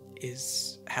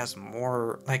has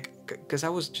more, like, because I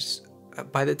was just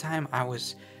by the time I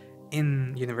was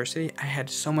in university, I had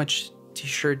so much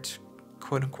t-shirt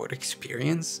quote unquote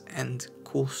experience and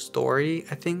cool story,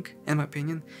 I think, in my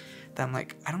opinion, that I'm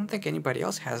like, I don't think anybody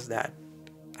else has that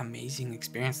amazing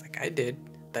experience like I did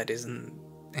that isn't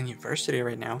in university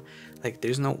right now. Like,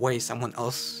 there's no way someone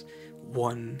else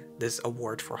won this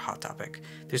award for Hot Topic.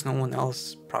 There's no one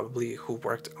else probably who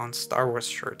worked on Star Wars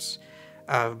shirts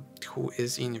who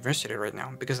is in university right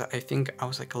now, because I think I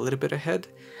was like a little bit ahead.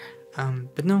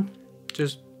 But no,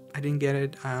 just I didn't get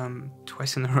it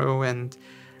twice in a row, and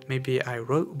maybe I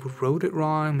wrote it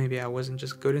wrong, maybe I wasn't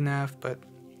just good enough, but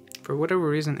for whatever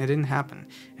reason it didn't happen,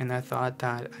 and I thought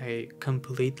that I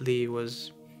completely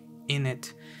was in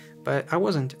it, but I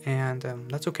wasn't, and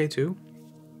that's okay too.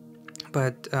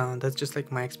 But that's just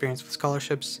like my experience with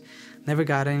scholarships. Never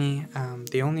got any.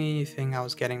 The only thing I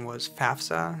was getting was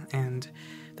FAFSA, and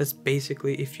that's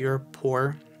basically if you're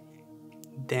poor,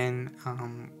 then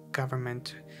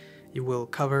government, you will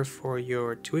cover for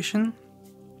your tuition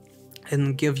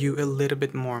and give you a little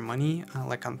bit more money,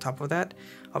 like on top of that,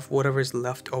 of whatever is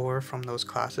left over from those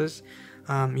classes.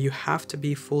 You have to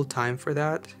be full-time for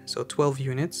that, so 12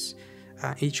 units.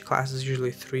 Each class is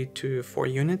usually 3 to 4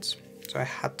 units. So I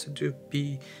had to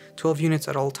be 12 units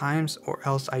at all times, or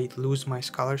else I'd lose my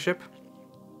scholarship.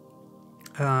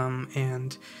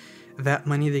 And that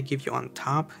money they give you on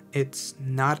top, it's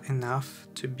not enough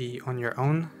to be on your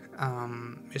own.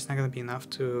 It's not going to be enough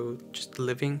to just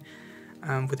living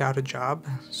without a job.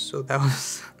 So that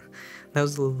was that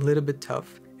was a little bit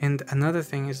tough. And another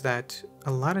thing is that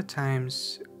a lot of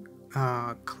times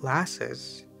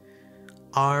classes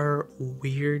are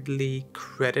weirdly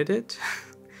credited.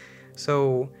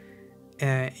 So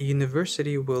a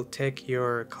university will take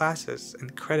your classes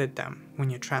and credit them when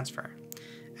you transfer.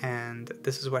 And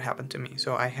this is what happened to me.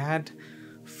 So I had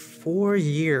 4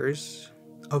 years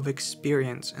of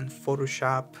experience in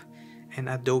Photoshop and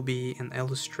Adobe and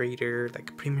Illustrator,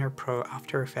 like Premiere Pro,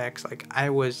 After Effects. Like I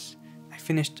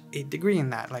finished a degree in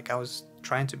that. Like I was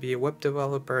trying to be a web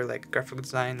developer, like graphic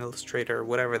design, Illustrator,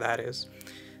 whatever that is.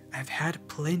 I've had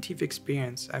plenty of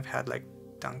experience. I've had like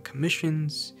done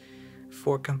commissions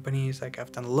for companies, like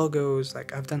I've done logos,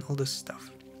 like I've done all this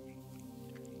stuff.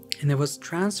 And I was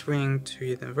transferring to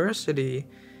university,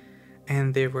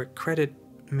 and they would credit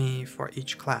me for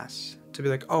each class to be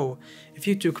like, oh, if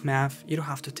you took math, you don't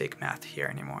have to take math here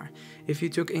anymore. If you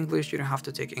took English, you don't have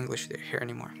to take English here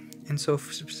anymore. And so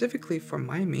specifically for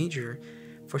my major,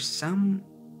 for some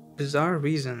bizarre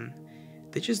reason,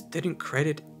 they just didn't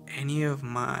credit any of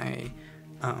my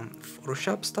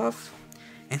Photoshop stuff.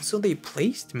 And so they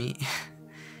placed me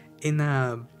in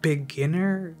a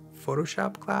beginner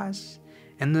Photoshop class.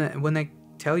 And when I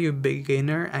tell you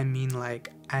beginner, I mean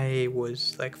like I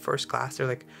was like first class. They're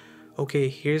like, okay,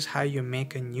 here's how you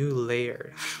make a new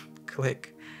layer.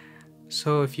 Click.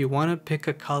 So if you want to pick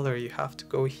a color, you have to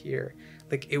go here.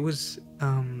 Like it was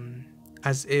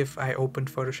as if I opened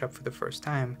Photoshop for the first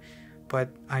time.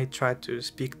 But I tried to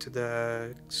speak to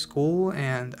the school,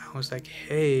 and I was like,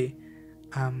 hey,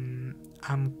 I'm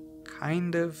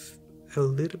kind of a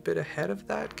little bit ahead of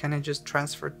that. Can I just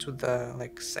transfer to the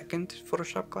like second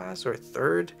Photoshop class or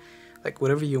third? Like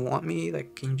whatever you want me,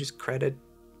 like can you just credit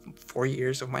 4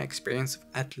 years of my experience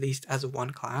at least as one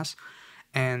class?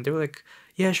 And they were like,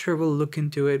 yeah, sure, we'll look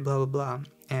into it, blah, blah, blah.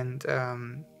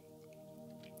 And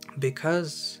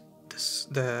because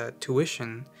the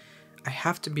tuition, I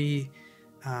have to be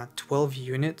 12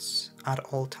 units at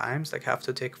all times, like I have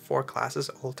to take 4 classes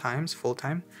all times, full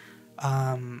time.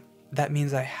 That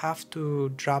means I have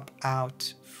to drop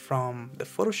out from the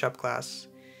Photoshop class,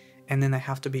 and then I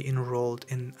have to be enrolled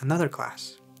in another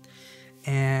class.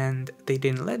 And they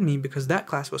didn't let me because that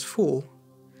class was full.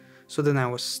 So then I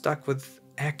was stuck with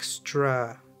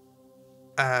extra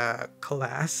a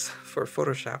class for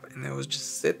Photoshop, and I was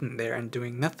just sitting there and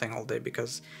doing nothing all day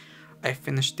because I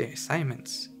finished the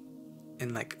assignments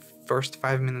in like first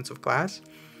 5 minutes of class,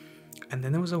 and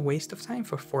then it was a waste of time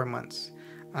for 4 months,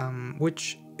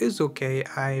 which is okay.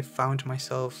 I found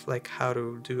myself like how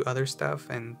to do other stuff,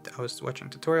 and I was watching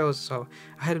tutorials, so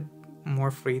I had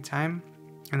more free time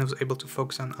and I was able to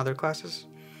focus on other classes.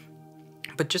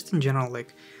 But just in general,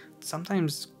 like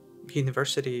sometimes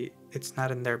university, it's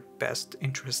not in their best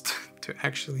interest to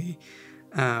actually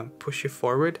push you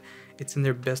forward. It's in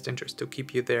their best interest to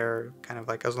keep you there kind of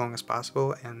like as long as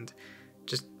possible and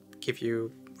just give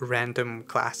you random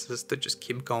classes to just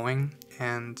keep going.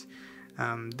 And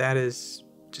that is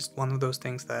just one of those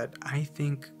things that I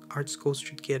think art schools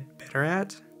should get better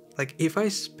at. Like if I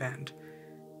spend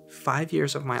 5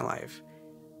 years of my life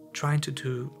trying to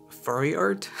do furry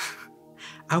art,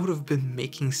 I would have been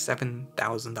making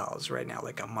 $7,000 right now,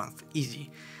 like a month,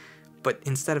 easy. But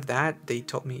instead of that, they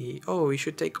told me, oh, you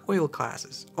should take oil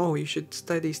classes. Oh, you should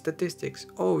study statistics.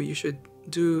 Oh, you should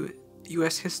do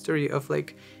US history of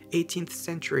like 18th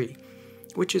century,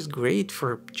 which is great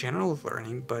for general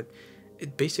learning, but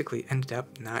it basically ended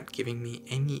up not giving me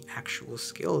any actual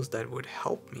skills that would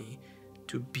help me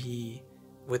to be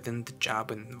within the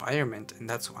job environment. And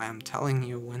that's why I'm telling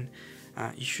you, when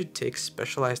you should take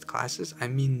specialized classes. I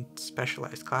mean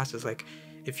specialized classes. Like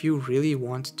if you really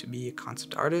want to be a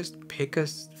concept artist, pick a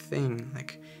thing.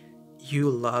 Like you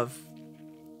love,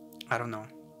 I don't know,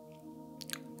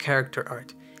 character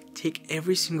art. Take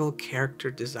every single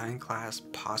character design class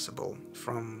possible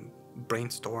from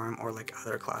Brainstorm or like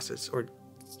other classes, or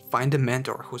find a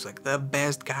mentor who's like the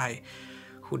best guy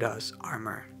who does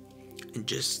armor, and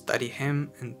just study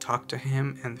him and talk to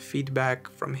him and feedback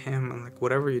from him and like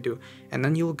whatever you do, and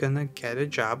then you're gonna get a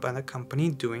job at a company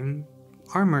doing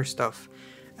armor stuff.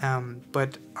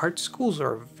 But art schools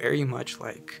are very much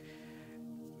like,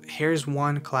 here's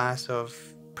one class of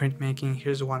printmaking,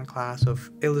 here's one class of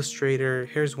Illustrator,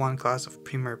 here's one class of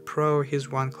Premiere Pro, here's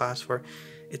one class for,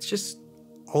 it's just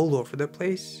all over the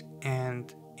place.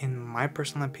 And in my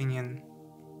personal opinion,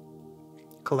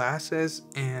 classes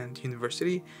and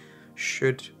university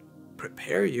should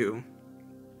prepare you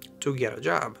to get a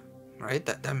job, right?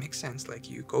 That makes sense. Like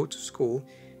you go to school,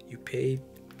 you pay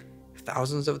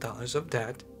thousands of dollars of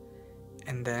debt,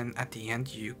 and then at the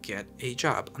end you get a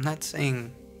job. I'm not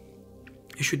saying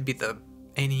it should be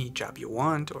any job you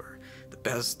want or the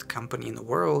best company in the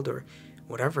world or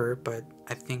whatever, but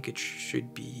I think it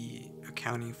should be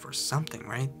accounting for something,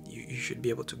 right? You should be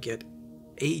able to get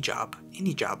a job,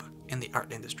 any job in the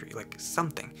art industry, like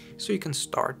something, so you can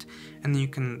start and then you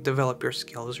can develop your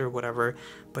skills or whatever.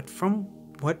 But from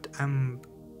what I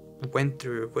went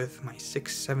through with my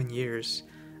 6-7 years,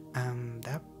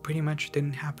 that pretty much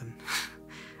didn't happen.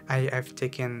 I've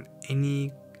taken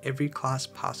every class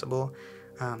possible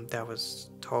that was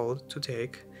told to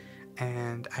take,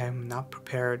 and I'm not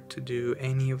prepared to do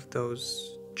any of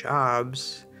those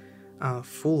jobs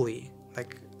fully.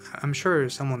 Like I'm sure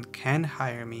someone can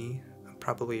hire me,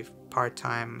 probably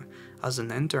part-time as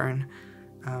an intern,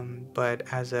 but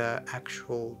as a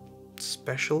actual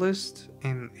specialist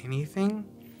in anything,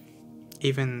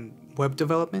 even web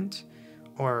development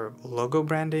or logo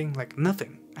branding, like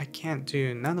nothing. I can't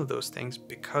do none of those things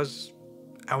because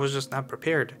I was just not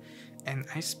prepared. And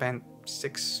I spent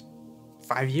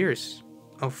 5 years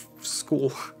of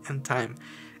school and time,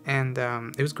 and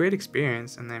it was a great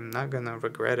experience, and I'm not gonna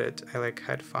regret it. I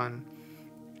had fun,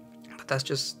 but that's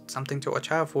just something to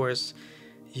watch out for. Is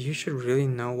you should really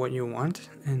know what you want,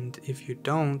 and if you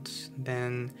don't,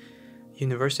 then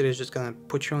university is just gonna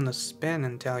put you on a spin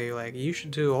and tell you you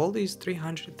should do all these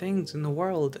 300 things in the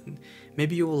world, and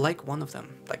maybe you will like one of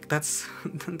them. That's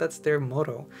that's their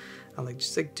motto.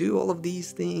 Just do all of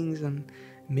these things and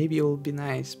maybe it will be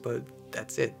nice, but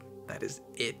that's it. That is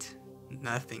it.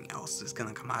 Nothing else is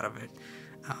gonna come out of it.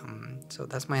 So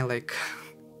that's my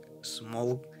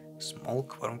small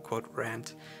quote unquote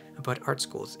rant about art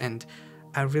schools. And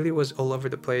I really was all over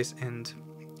the place, and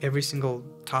every single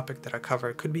topic that I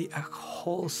cover could be a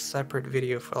whole separate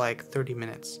video for 30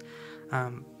 minutes.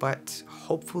 But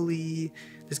hopefully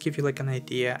this gives you an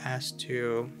idea as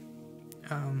to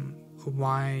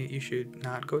why you should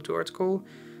not go to art school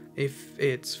if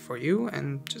it's for you,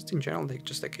 and just in general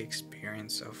just an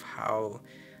experience of how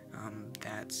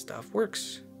that stuff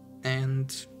works.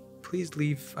 And please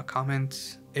leave a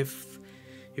comment if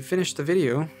you finished the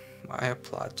video. I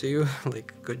applaud to you.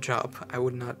 Good job. I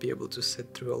would not be able to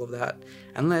sit through all of that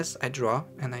unless I draw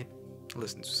and I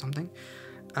listen to something.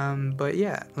 But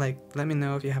yeah, let me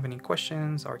know if you have any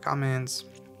questions or comments,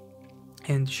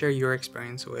 and share your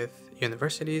experience with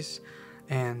universities.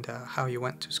 and how you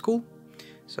went to school.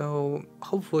 So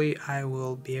hopefully I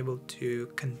will be able to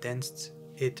condense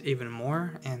it even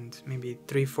more, and maybe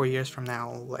 3-4 years from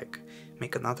now I'll like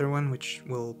make another one which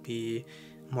will be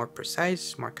more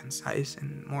precise, more concise,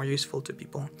 and more useful to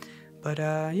people. But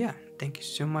yeah, thank you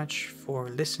so much for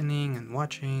listening and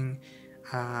watching.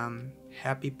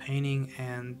 Happy painting,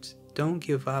 and don't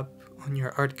give up on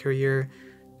your art career.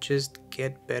 Just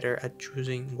get better at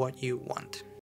choosing what you want.